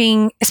advocates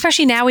talking,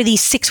 especially now with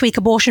these 6-week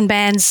abortion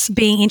bans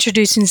being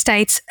introduced in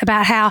states,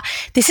 about how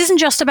this isn't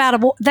just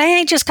about they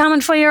ain't just coming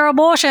for your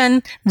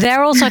abortion.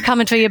 They're also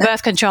coming for your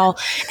birth control.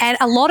 And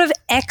a lot of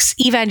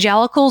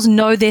ex-evangelicals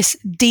know this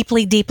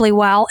deeply, deeply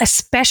well,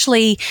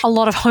 especially a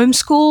lot of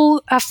homeschool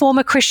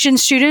former Christian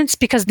students,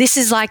 because this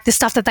is like the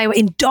stuff that they were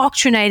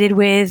indoctrinated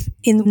with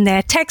in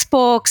their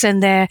textbooks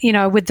and their, you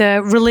know, with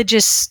the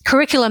religious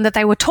curriculum that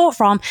they were taught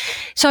from.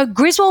 So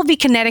Griswold v.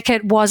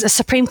 Connecticut was a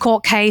Supreme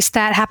Court case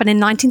that happened in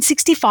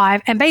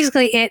 1965, and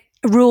basically it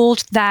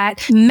ruled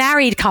that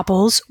married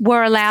couples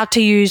were allowed to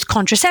use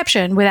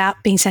contraception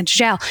without being sent to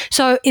jail.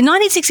 So in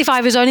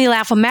 1965, it was only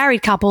allowed for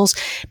married couples.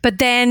 But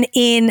then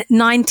in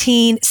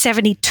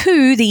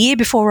 1972, the year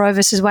before Roe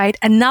versus Wade,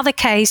 another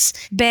case,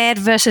 Baird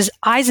versus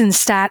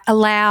Eisenstadt,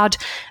 allowed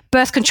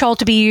birth control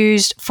to be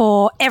used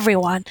for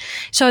everyone.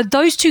 So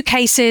those two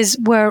cases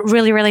were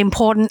really, really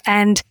important.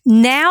 And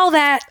now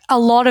that a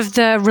lot of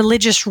the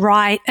religious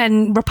right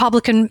and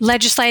Republican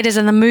legislators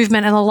and the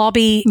movement and the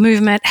lobby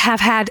movement have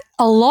had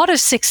a lot of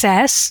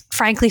success,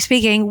 frankly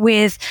speaking,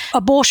 with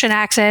abortion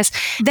access,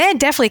 they're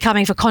definitely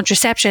coming for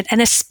contraception.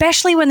 And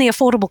especially when the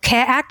Affordable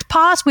Care Act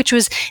passed, which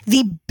was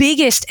the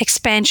biggest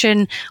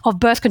expansion of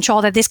birth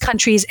control that this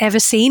country has ever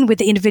seen, with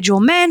the individual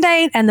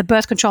mandate and the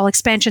birth control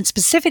expansion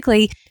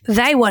specifically,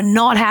 they were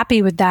not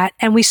happy with that.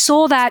 And we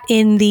saw that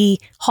in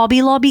the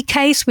Hobby Lobby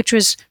case, which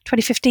was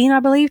 2015, I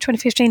believe,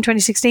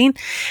 2016,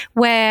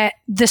 where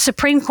the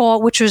Supreme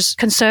Court, which was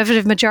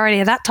conservative majority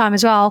at that time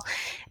as well,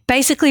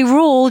 basically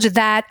ruled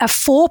that a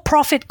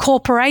for-profit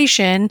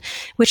corporation,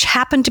 which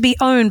happened to be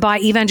owned by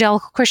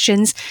evangelical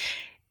Christians,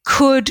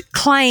 could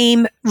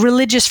claim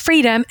religious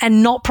freedom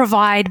and not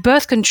provide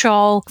birth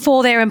control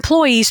for their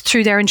employees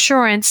through their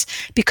insurance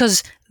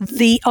because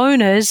the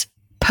owners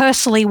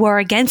personally were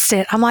against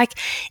it. I'm like,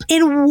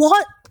 in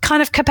what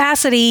kind of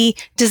capacity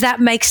does that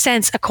make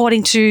sense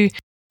according to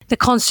the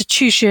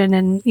Constitution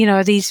and,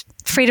 these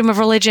freedom of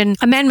religion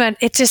amendment?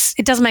 It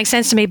doesn't make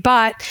sense to me,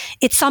 but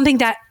it's something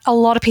that a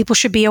lot of people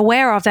should be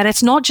aware of, that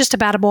it's not just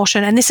about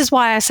abortion. And this is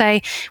why I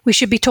say we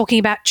should be talking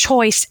about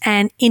choice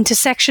and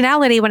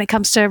intersectionality when it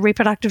comes to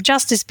reproductive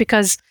justice,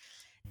 because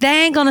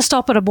they ain't going to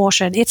stop at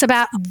abortion. It's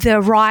about the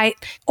right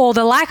or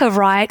the lack of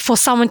right for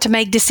someone to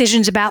make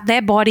decisions about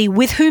their body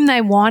with whom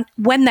they want,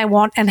 when they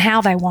want, and how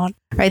they want.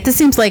 Right. This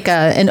seems like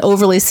an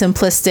overly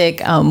simplistic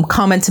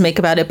comment to make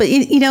about it. But,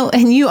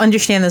 and you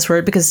understand this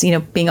word because,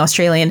 being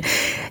Australian,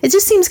 it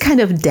just seems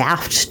kind of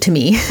daft to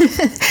me.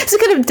 It's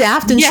kind of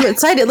daft and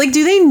short-sighted. Like,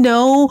 do they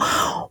know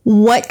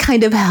what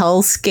kind of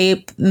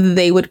hellscape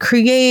they would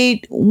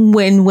create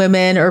when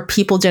women or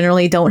people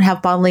generally don't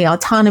have bodily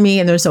autonomy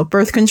and there's no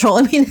birth control?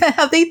 I mean,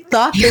 have they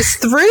thought this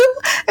through?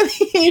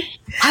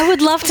 I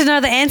would love to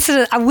know the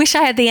answer. I wish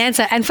I had the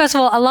answer. And first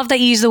of all, I love that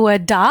you use the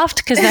word daft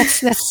because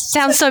that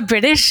sounds so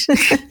British.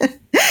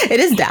 It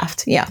is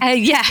daft. Yeah.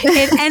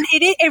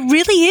 It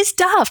really is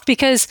daft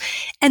because,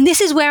 and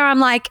this is where I'm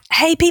like,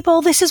 hey,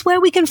 people, this is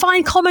where we can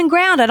find common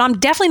ground. And I'm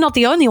definitely not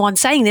the only one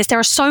saying this. There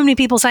are so many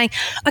people saying,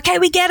 okay,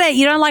 we get it.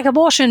 You don't like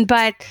abortion,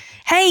 but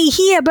hey,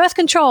 here, birth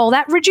control,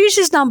 that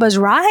reduces numbers,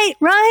 right?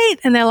 Right.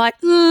 And they're like,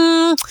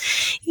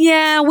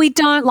 yeah, we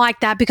don't like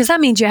that because that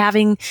means you're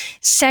having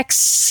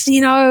sex,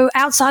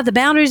 outside the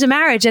boundaries of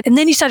marriage. And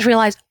then you start to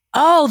realize,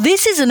 oh,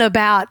 this isn't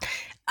about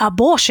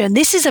abortion.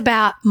 This is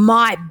about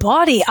my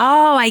body.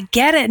 Oh, I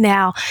get it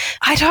now.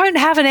 I don't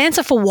have an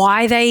answer for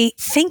why they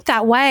think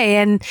that way.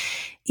 And,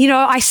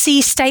 I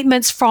see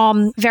statements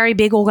from very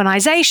big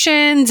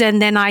organizations,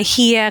 and then I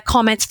hear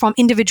comments from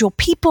individual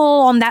people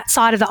on that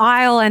side of the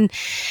aisle. And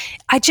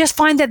I just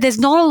find that there's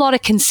not a lot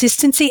of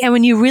consistency. And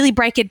when you really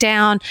break it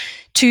down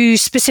to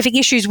specific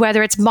issues,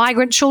 whether it's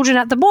migrant children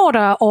at the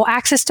border or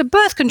access to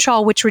birth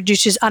control, which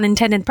reduces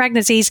unintended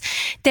pregnancies,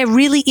 there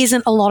really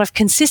isn't a lot of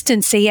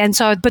consistency. And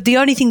so, but the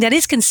only thing that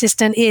is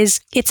consistent is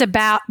it's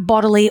about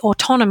bodily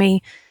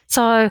autonomy.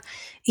 So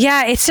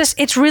yeah,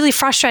 it's really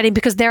frustrating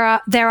because there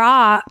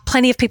are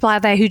plenty of people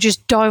out there who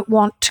just don't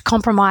want to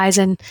compromise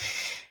and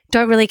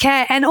don't really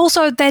care. And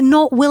also they're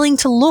not willing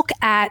to look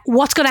at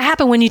what's going to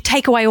happen when you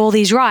take away all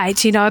these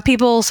rights.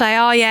 People say,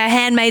 oh yeah,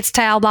 Handmaid's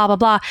Tale, blah, blah,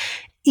 blah.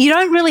 You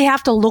don't really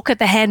have to look at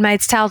the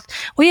Handmaid's Tale.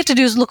 All you have to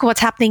do is look at what's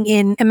happening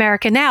in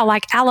America now.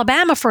 Like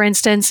Alabama, for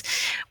instance,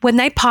 when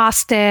they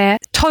passed their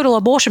total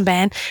abortion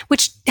ban,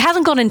 which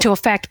hasn't gone into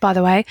effect, by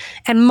the way,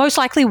 and most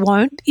likely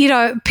won't,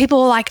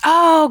 people are like,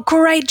 oh,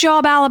 great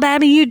job,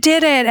 Alabama, you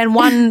did it. And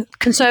one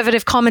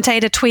conservative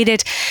commentator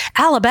tweeted,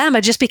 Alabama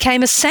just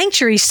became a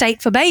sanctuary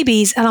state for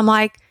babies. And I'm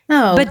like,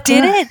 oh, but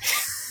did it?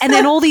 And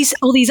then all these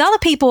other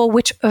people,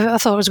 which I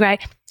thought was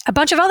great, a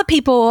bunch of other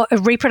people,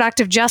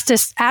 reproductive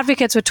justice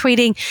advocates, were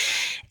tweeting,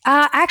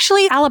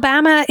 actually,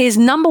 Alabama is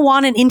number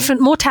one in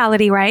infant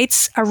mortality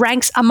rates,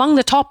 ranks among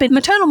the top in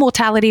maternal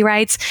mortality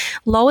rates,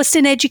 lowest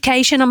in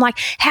education. I'm like,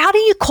 how do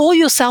you call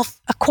yourself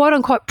a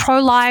quote-unquote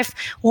pro-life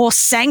or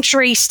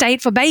sanctuary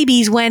state for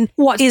babies when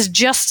what is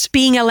just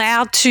being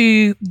allowed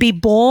to be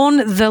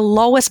born the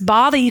lowest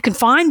bar that you can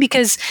find?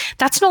 Because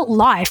that's not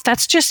life.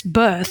 That's just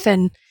birth.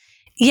 And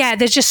yeah,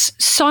 there's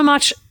just so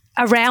much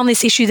around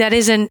this issue that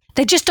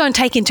they just don't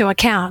take into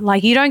account.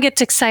 Like, you don't get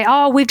to say,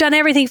 oh, we've done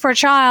everything for a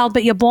child,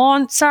 but you're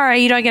born, sorry,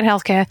 you don't get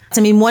healthcare.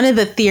 I mean, one of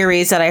the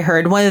theories that I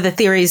heard, one of the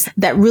theories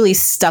that really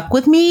stuck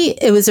with me,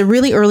 it was a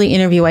really early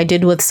interview I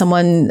did with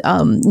someone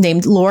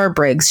named Laura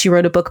Briggs. She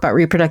wrote a book about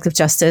reproductive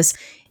justice.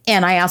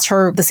 And I asked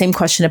her the same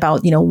question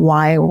about,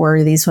 why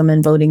were these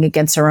women voting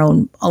against their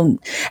own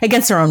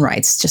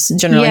rights, just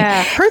generally.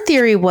 Yeah. Her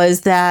theory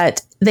was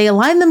that they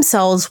aligned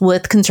themselves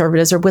with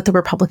conservatives or with the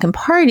Republican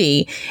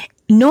Party,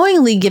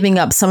 knowingly giving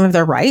up some of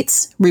their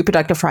rights,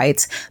 reproductive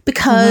rights,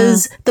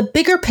 because the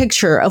bigger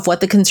picture of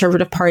what the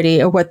Conservative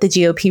Party or what the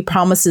GOP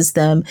promises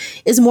them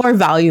is more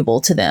valuable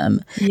to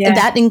them. Yeah. And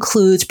that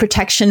includes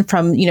protection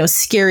from,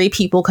 scary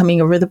people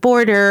coming over the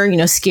border,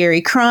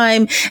 scary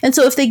crime. And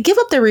so if they give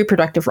up their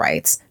reproductive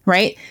rights,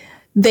 right,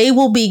 they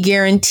will be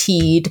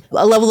guaranteed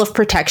a level of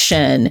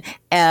protection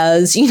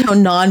as,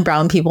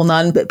 non-brown people,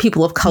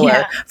 non-people of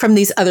color from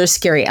these other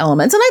scary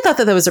elements. And I thought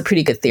that was a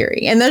pretty good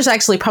theory. And there's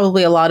actually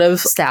probably a lot of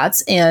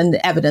stats and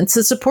evidence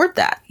to support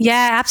that.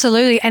 Yeah,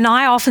 absolutely. And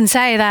I often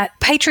say that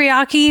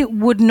patriarchy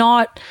would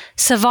not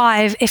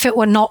survive if it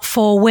were not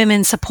for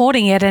women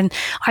supporting it. And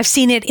I've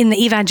seen it in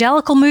the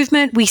evangelical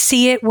movement. We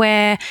see it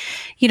where,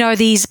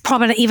 these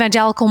prominent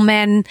evangelical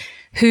men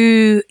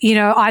who,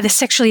 either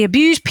sexually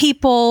abuse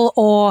people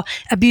or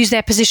abuse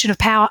their position of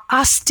power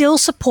are still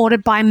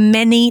supported by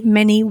many,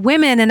 many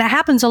women. And it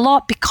happens a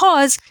lot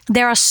because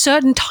there are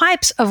certain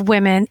types of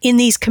women in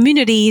these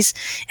communities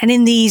and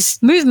in these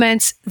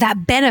movements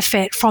that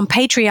benefit from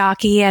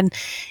patriarchy. And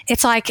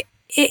it's like,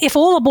 if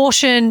all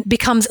abortion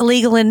becomes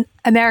illegal in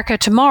America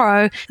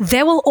tomorrow,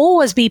 there will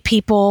always be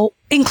people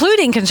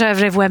including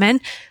conservative women,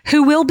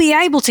 who will be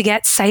able to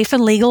get safe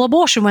and legal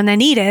abortion when they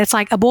need it. It's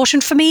like abortion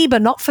for me,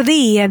 but not for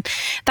thee. And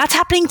that's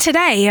happening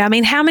today. I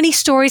mean, how many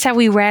stories have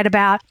we read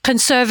about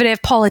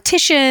conservative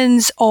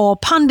politicians or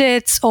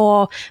pundits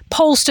or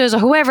pollsters or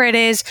whoever it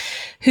is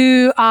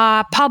who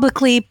are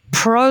publicly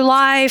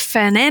pro-life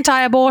and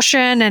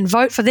anti-abortion and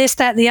vote for this,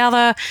 that, and the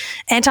other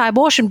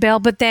anti-abortion bill,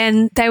 but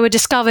then they were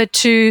discovered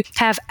to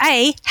have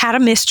had a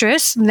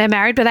mistress, and they're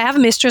married, but they have a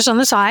mistress on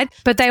the side,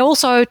 but they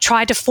also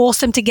tried to force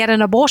them to get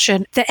an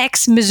abortion. The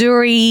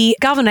ex-Missouri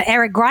governor,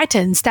 Eric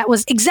Greitens, that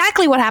was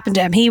exactly what happened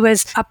to him. He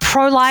was a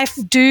pro-life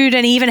dude,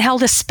 and he even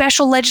held a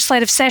special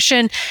legislative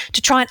session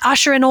to try and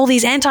usher in all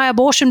these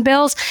anti-abortion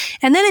bills.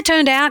 And then it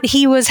turned out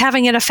he was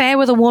having an affair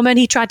with a woman.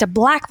 He tried to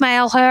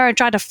blackmail her and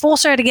tried to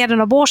force her to get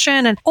an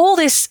abortion, and all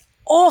this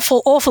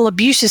awful, awful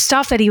abusive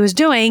stuff that he was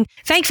doing.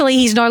 Thankfully,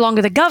 he's no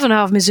longer the governor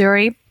of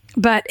Missouri.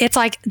 But it's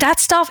like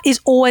that stuff is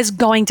always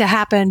going to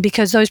happen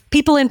because those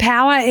people in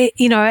power,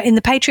 you know, in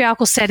the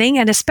patriarchal setting,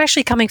 and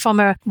especially coming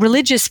from a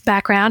religious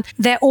background,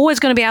 they're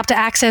always going to be able to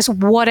access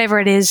whatever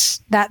it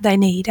is that they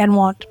need and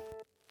want.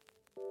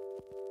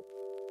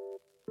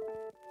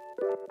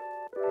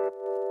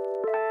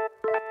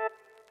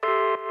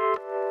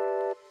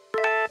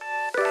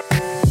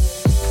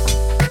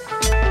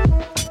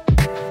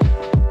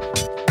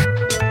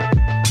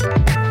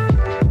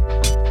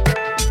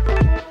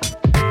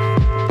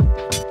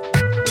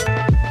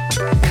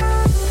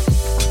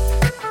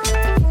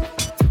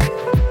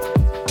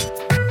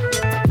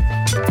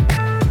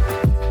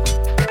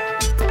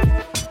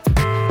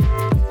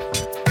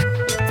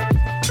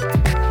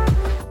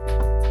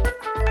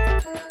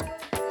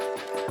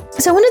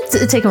 So I wanted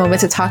to take a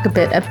moment to talk a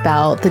bit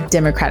about the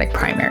Democratic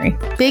primary.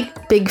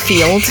 Big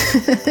field.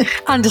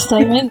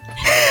 Understatement.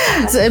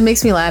 So it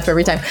makes me laugh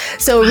every time.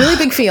 So a really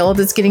big field.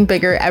 It's getting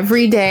bigger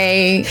every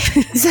day.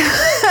 So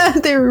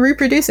they're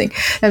reproducing.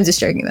 I'm just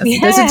joking.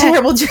 That's a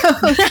terrible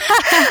joke.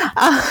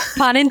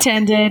 Pun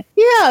intended.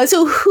 Yeah.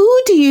 So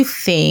who do you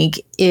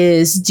think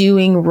is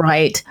doing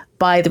right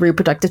by the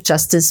reproductive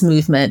justice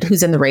movement,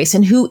 who's in the race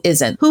and who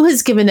isn't? Who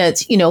has given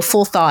it,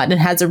 full thought and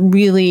has a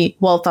really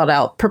well thought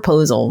out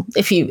proposal,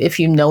 if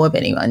you know of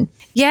anyone?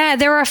 Yeah,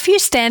 there are a few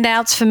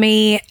standouts for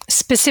me,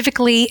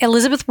 specifically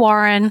Elizabeth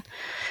Warren,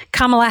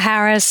 Kamala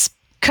Harris,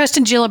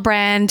 Kirsten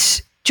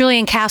Gillibrand,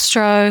 Julian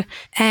Castro,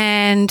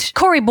 and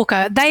Cory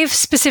Booker. They've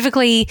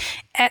specifically,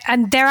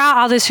 and there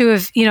are others who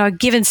have,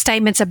 given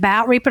statements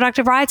about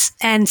reproductive rights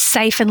and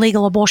safe and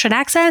legal abortion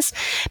access.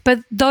 But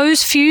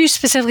those few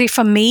specifically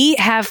from me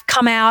have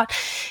come out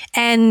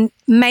and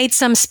made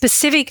some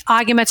specific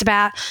arguments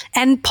about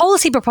and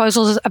policy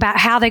proposals about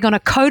how they're going to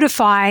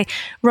codify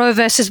Roe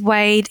versus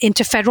Wade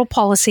into federal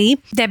policy.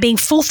 They're being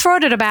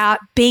full-throated about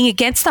being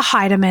against the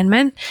Hyde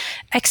Amendment,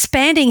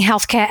 expanding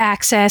healthcare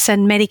access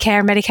and Medicare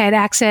and Medicaid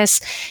access,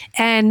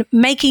 and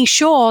making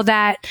sure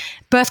that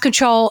birth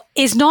control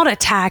is not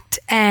attacked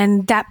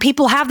and that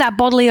people have that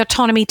bodily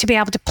autonomy to be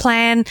able to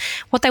plan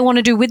what they want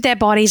to do with their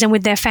bodies and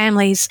with their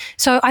families.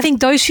 So I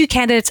think those few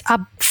candidates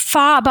are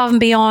far above and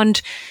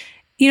beyond.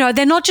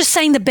 They're not just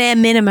saying the bare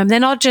minimum. They're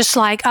not just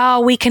like, oh,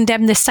 we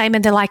condemn this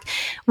statement. They're like,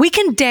 we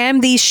condemn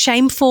these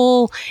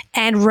shameful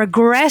and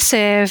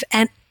regressive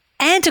and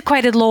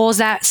antiquated laws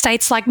that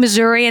states like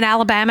Missouri and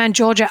Alabama and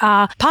Georgia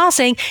are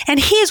passing. And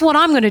here's what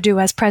I'm going to do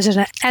as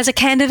president. As a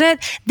candidate,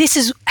 this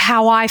is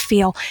how I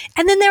feel.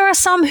 And then there are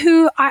some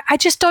who I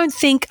just don't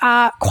think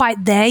are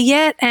quite there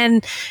yet.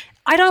 And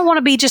I don't want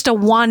to be just a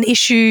one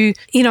issue,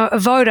 a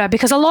voter,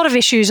 because a lot of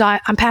issues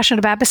I'm passionate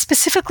about, but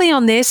specifically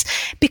on this,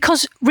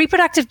 because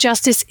reproductive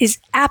justice is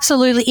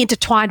absolutely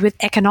intertwined with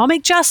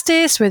economic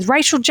justice, with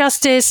racial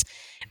justice,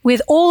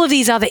 with all of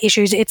these other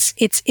issues.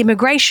 It's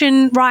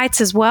immigration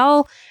rights as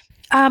well.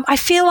 I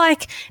feel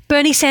like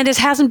Bernie Sanders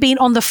hasn't been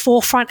on the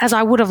forefront as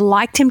I would have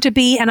liked him to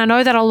be. And I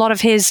know that a lot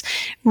of his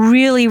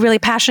really, really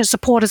passionate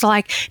supporters are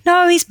like,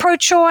 no, he's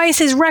pro-choice.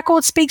 His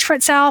record speaks for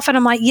itself. And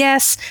I'm like,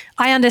 yes,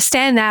 I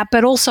understand that.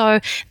 But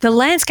also the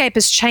landscape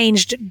has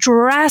changed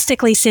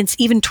drastically since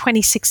even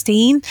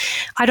 2016.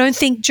 I don't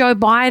think Joe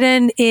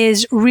Biden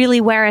is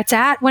really where it's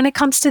at when it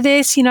comes to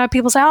this.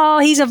 People say, oh,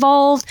 he's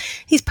evolved.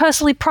 He's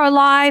personally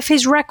pro-life.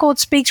 His record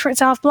speaks for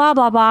itself, blah,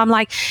 blah, blah. I'm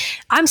like,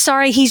 I'm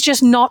sorry. He's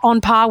just not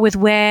on par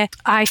with where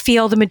I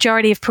feel the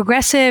majority of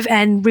progressive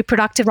and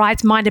reproductive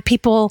rights minded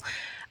people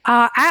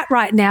are at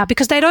right now,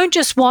 because they don't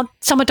just want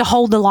someone to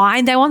hold the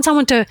line. They want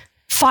someone to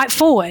fight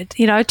forward,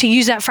 to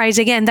use that phrase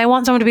again. They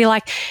want someone to be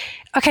like,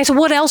 okay, so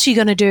what else are you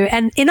going to do?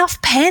 And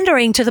enough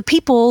pandering to the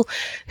people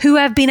who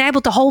have been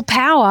able to hold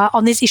power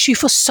on this issue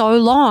for so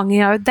long.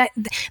 That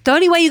the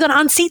only way you're going to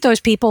unseat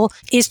those people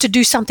is to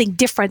do something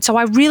different. So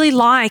I really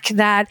like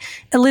that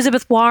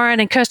Elizabeth Warren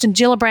and Kirsten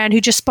Gillibrand,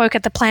 who just spoke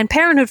at the Planned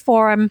Parenthood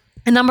Forum,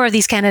 a number of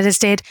these candidates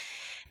did,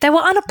 they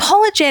were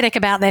unapologetic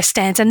about their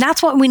stance. And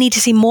that's what we need to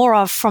see more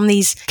of from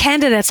these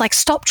candidates. Like,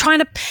 stop trying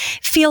to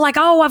feel like,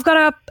 oh, I've got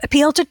to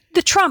appeal to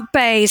the Trump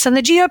base and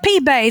the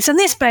GOP base and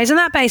this base and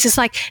that base. It's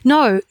like,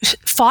 no,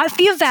 fight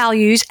for your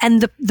values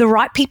and the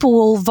right people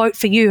will vote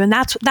for you. And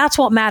that's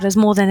what matters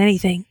more than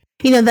anything.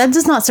 That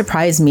does not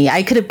surprise me.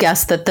 I could have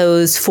guessed that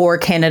those four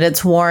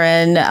candidates,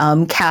 Warren,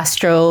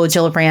 Castro,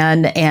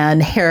 Gillibrand,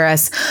 and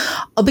Harris,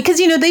 because,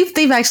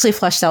 they've actually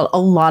fleshed out a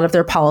lot of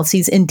their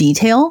policies in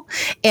detail.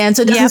 And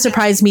so it doesn't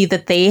surprise me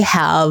that they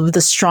have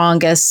the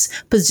strongest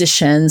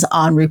positions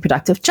on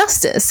reproductive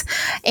justice.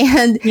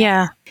 And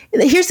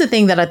here's the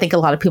thing that I think a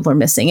lot of people are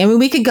missing. I mean,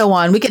 we could go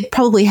on. We could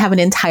probably have an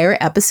entire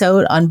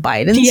episode on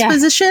Biden's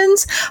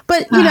positions.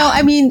 But,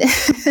 I mean,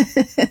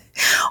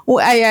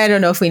 I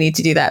don't know if we need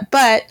to do that.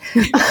 But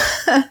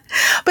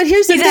but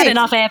here's the thing. He's had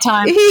enough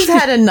airtime. He's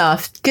had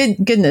enough.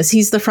 Goodness,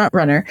 he's the front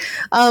runner.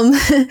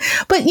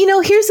 But,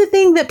 here's the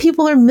thing that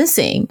people are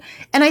missing.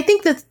 And I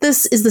think that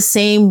this is the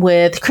same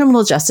with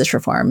criminal justice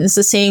reform. It's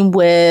the same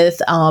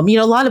with, a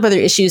lot of other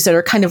issues that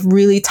are kind of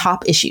really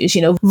top issues,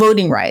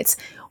 voting rights.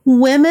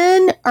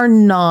 Women are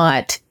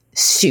not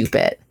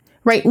stupid,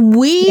 right?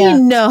 We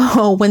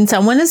know when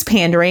someone is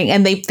pandering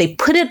and they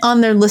put it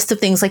on their list of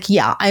things like,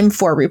 I'm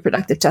for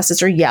reproductive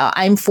justice, or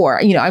I'm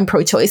for, I'm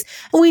pro-choice.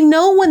 And we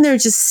know when they're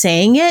just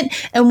saying it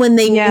and when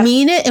they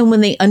mean it and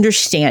when they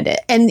understand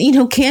it. And,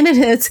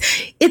 candidates,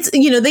 it's,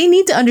 they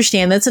need to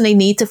understand this and they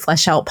need to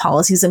flesh out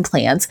policies and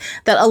plans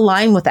that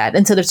align with that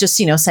instead of just,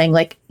 saying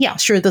like,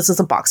 sure, this is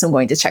a box I'm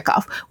going to check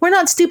off. We're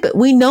not stupid.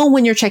 We know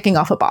when you're checking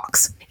off a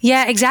box.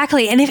 Yeah,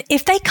 exactly. And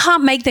if they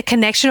can't make the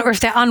connection, or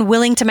if they're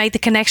unwilling to make the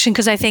connection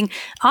because they think,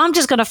 I'm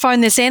just going to phone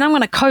this in, I'm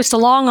going to coast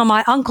along on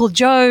my Uncle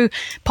Joe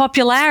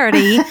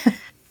popularity,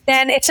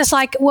 then it's just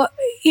like, well,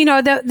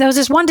 there was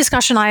this one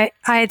discussion I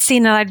had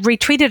seen and I'd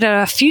retweeted it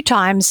a few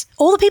times.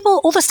 All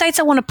the states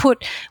that want to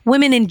put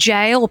women in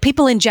jail or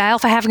people in jail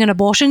for having an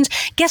abortion,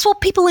 guess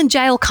what people in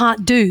jail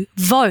can't do?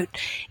 Vote.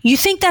 You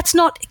think that's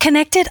not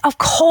connected? Of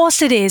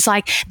course it is.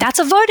 Like, that's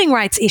a voting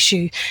rights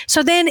issue.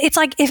 So then it's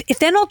like, if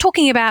they're not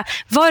talking about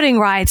voting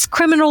rights,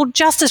 criminal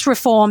justice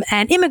reform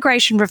and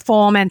immigration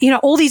reform and,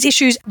 all these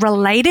issues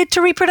related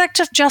to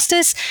reproductive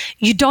justice,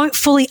 you don't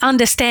fully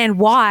understand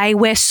why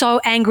we're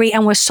so angry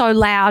and we're so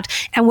loud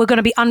and we're going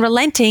to be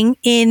unrelenting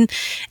in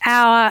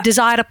our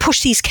desire to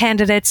push these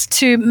candidates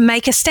to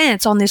make a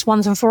stance on this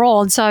once and for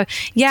all. And so,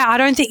 I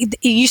don't think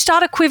you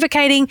start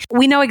equivocating.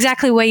 We know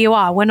exactly where you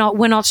are. We're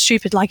not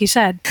stupid, like you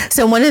said.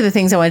 So one of the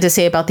things I wanted to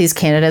say about these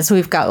candidates,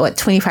 we've got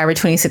 25 or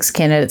 26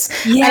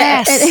 candidates.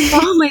 Yes.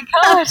 Oh my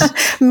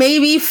gosh.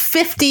 Maybe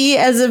 50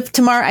 as of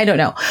tomorrow. I don't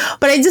know.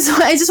 But I just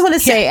want to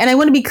say, and I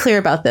want to be clear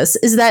about this,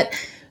 is that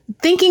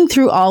thinking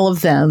through all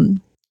of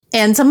them,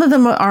 and some of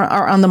them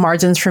are on the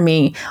margins for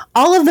me,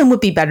 all of them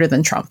would be better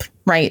than Trump,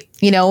 right?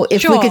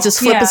 If we could just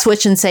flip a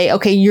switch and say,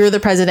 okay, you're the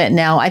president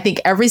now, I think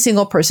every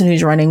single person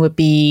who's running would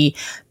be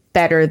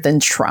better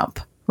than Trump.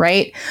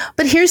 Right.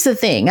 But here's the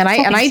thing. And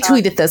I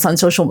tweeted this on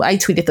social. I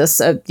tweeted this,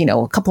 a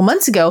couple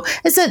months ago,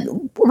 is that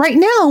right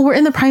now we're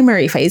in the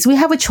primary phase. We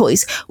have a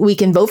choice. We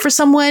can vote for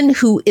someone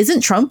who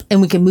isn't Trump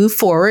and we can move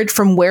forward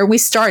from where we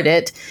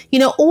started,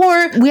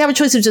 or we have a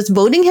choice of just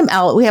voting him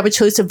out. We have a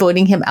choice of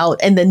voting him out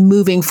and then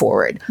moving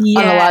forward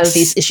on a lot of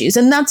these issues.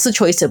 And that's the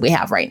choice that we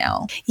have right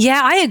now.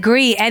 Yeah, I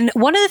agree. And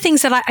one of the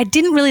things that I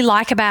didn't really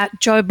like about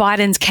Joe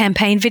Biden's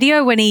campaign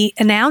video when he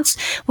announced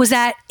was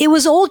that it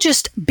was all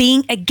just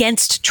being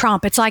against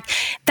Trump. It's like,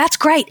 that's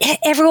great.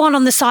 Everyone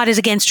on the side is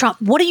against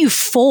Trump. What are you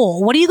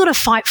for? What are you going to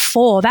fight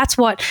for? That's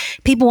what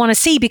people want to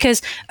see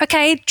because,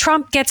 okay,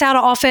 Trump gets out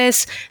of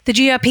office, the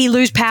GOP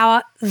lose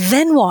power,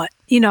 then what?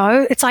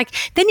 It's like,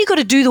 then you got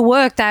to do the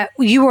work that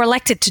you were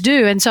elected to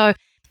do. And so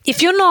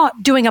if you're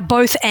not doing a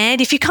both and,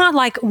 if you can't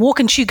like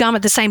walk and chew gum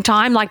at the same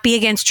time, like be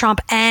against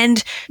Trump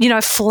and,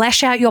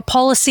 flesh out your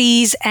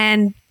policies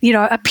and,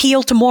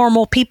 appeal to more and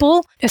more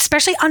people,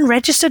 especially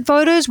unregistered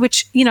voters,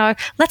 which,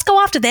 let's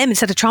go after them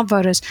instead of Trump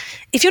voters.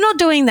 If you're not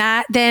doing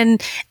that, then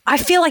I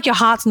feel like your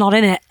heart's not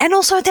in it. And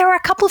also there are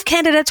a couple of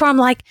candidates where I'm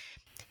like,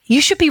 you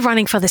should be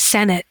running for the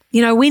Senate.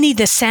 We need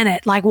the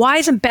Senate. Like, why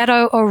isn't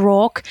Beto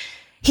O'Rourke?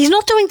 He's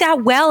not doing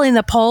that well in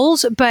the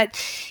polls, but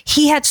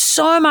he had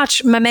so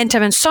much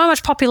momentum and so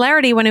much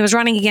popularity when he was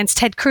running against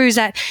Ted Cruz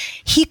that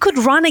he could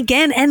run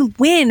again and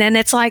win. And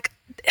it's like,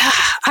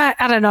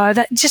 I don't know,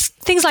 that just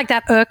things like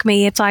that irk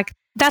me. It's like,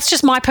 that's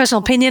just my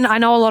personal opinion. I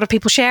know a lot of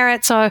people share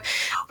it. So,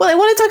 well, I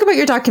want to talk about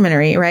your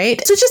documentary, right?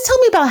 So just tell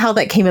me about how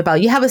that came about.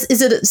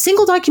 Is it a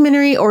single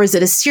documentary or is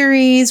it a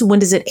series? When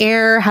does it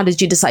air? How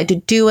did you decide to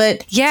do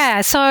it?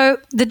 Yeah, so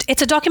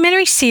it's a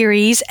documentary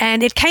series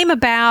and it came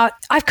about,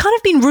 I've kind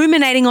of been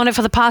ruminating on it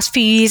for the past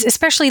few years,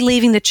 especially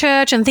leaving the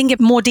church and thinking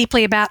more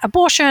deeply about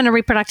abortion and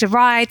reproductive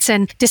rights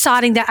and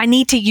deciding that I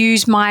need to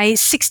use my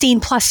 16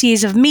 plus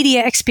years of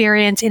media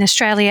experience in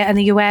Australia and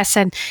the US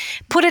and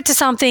put it to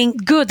something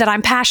good that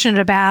I'm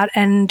passionate about.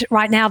 And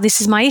right now,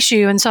 this is my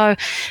issue. And so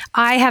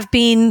I have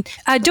been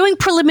doing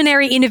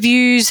preliminary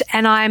interviews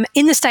and I'm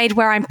in the stage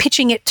where I'm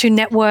pitching it to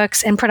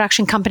networks and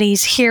production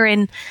companies here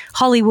in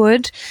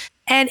Hollywood.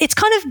 And it's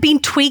kind of been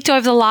tweaked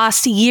over the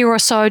last year or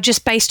so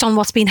just based on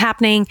what's been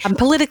happening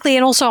politically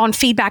and also on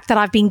feedback that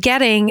I've been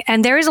getting.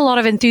 And there is a lot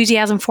of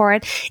enthusiasm for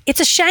it. It's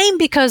a shame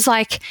because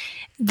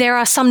there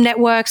are some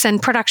networks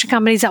and production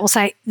companies that will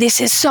say, this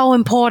is so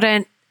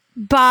important,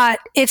 but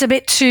it's a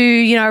bit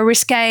too,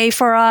 risque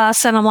for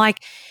us. And I'm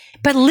like,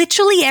 But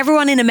literally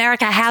everyone in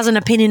America has an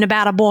opinion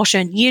about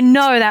abortion. You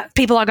know that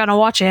people are going to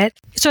watch it.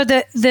 So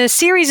the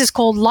series is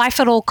called Life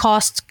at All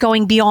Costs,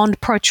 Going Beyond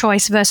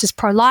Pro-Choice versus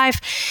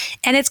Pro-Life.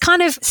 And it's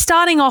kind of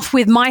starting off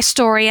with my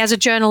story as a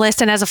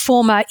journalist and as a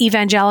former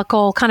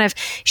evangelical, kind of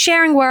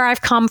sharing where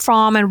I've come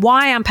from and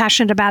why I'm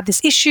passionate about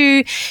this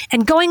issue,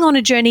 and going on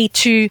a journey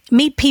to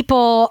meet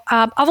people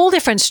of all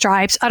different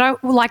stripes. I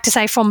don't like to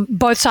say from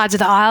both sides of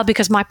the aisle,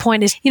 because my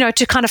point is,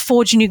 to kind of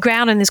forge new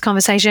ground in this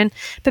conversation,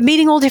 but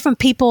meeting all different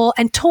people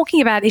and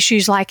talking about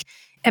issues like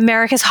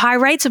America's high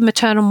rates of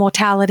maternal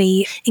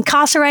mortality,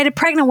 incarcerated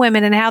pregnant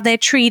women and how they're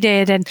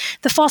treated, and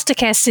the foster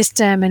care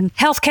system and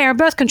healthcare and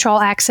birth control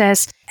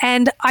access.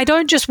 And I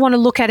don't just want to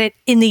look at it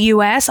in the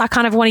US. I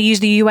kind of want to use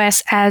the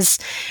US as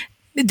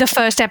the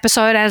first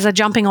episode as a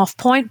jumping off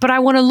point, but I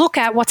want to look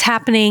at what's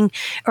happening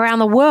around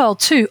the world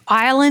too.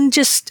 Ireland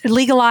just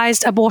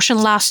legalized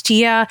abortion last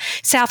year.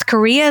 South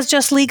Korea has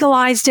just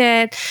legalized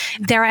it.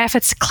 There are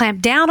efforts to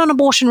clamp down on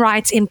abortion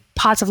rights in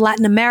parts of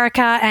Latin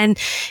America. And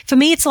for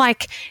me, it's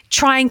like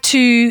trying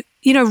to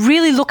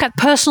really look at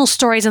personal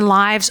stories and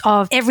lives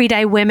of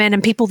everyday women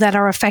and people that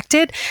are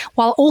affected,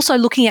 while also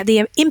looking at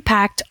the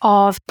impact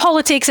of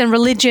politics and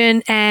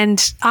religion,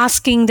 and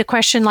asking the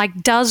question, like,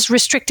 does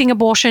restricting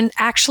abortion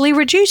actually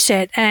reduce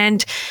it?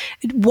 And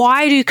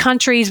why do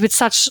countries with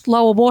such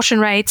low abortion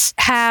rates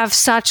have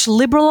such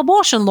liberal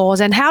abortion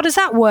laws? And how does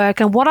that work?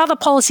 And what other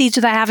policies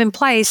do they have in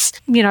place,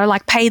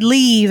 like paid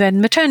leave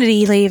and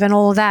maternity leave and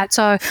all of that?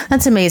 So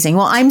that's amazing.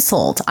 Well, I'm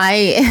sold. I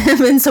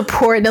am in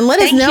support, and let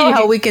us know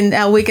how we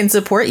can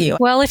support you.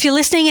 Well, if you're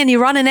listening and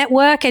you run a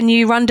network and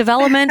you run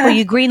development or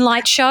you green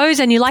light shows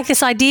and you like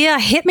this idea,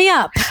 hit me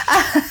up.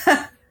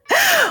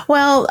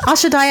 Well,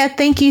 Asha, Dahya,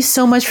 thank you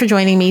so much for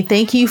joining me.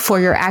 Thank you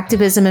for your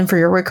activism and for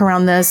your work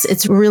around this.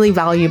 It's really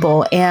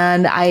valuable.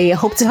 And I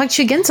hope to talk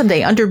to you again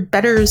someday under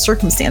better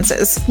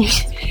circumstances.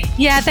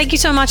 Yeah, thank you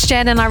so much,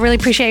 Jen. And I really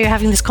appreciate you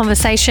having this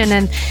conversation.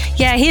 And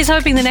yeah, here's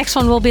hoping the next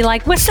one will be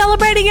like, we're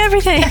celebrating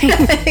everything.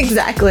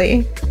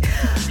 Exactly.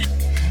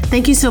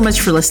 Thank you so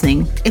much for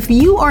listening. If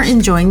you are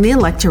enjoying the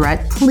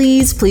electorate,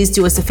 please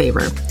do us a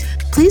favor.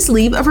 Please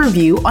leave a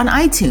review on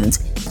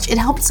iTunes. It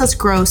helps us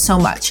grow so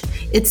much.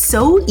 It's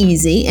so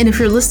easy, and if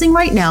you're listening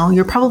right now,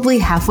 you're probably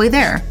halfway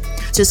there.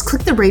 Just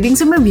click the ratings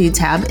and review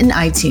tab in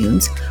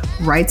iTunes,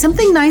 write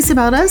something nice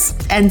about us,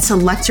 and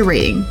select a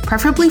rating,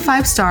 preferably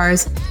 5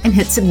 stars, and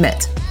hit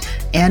submit.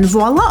 And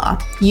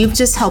voila, you've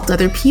just helped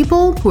other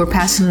people who are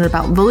passionate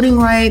about voting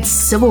rights,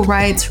 civil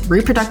rights,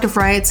 reproductive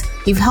rights.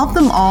 You've helped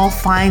them all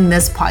find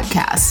this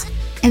podcast.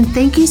 And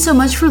thank you so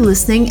much for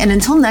listening. And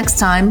until next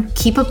time,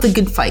 keep up the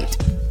good fight.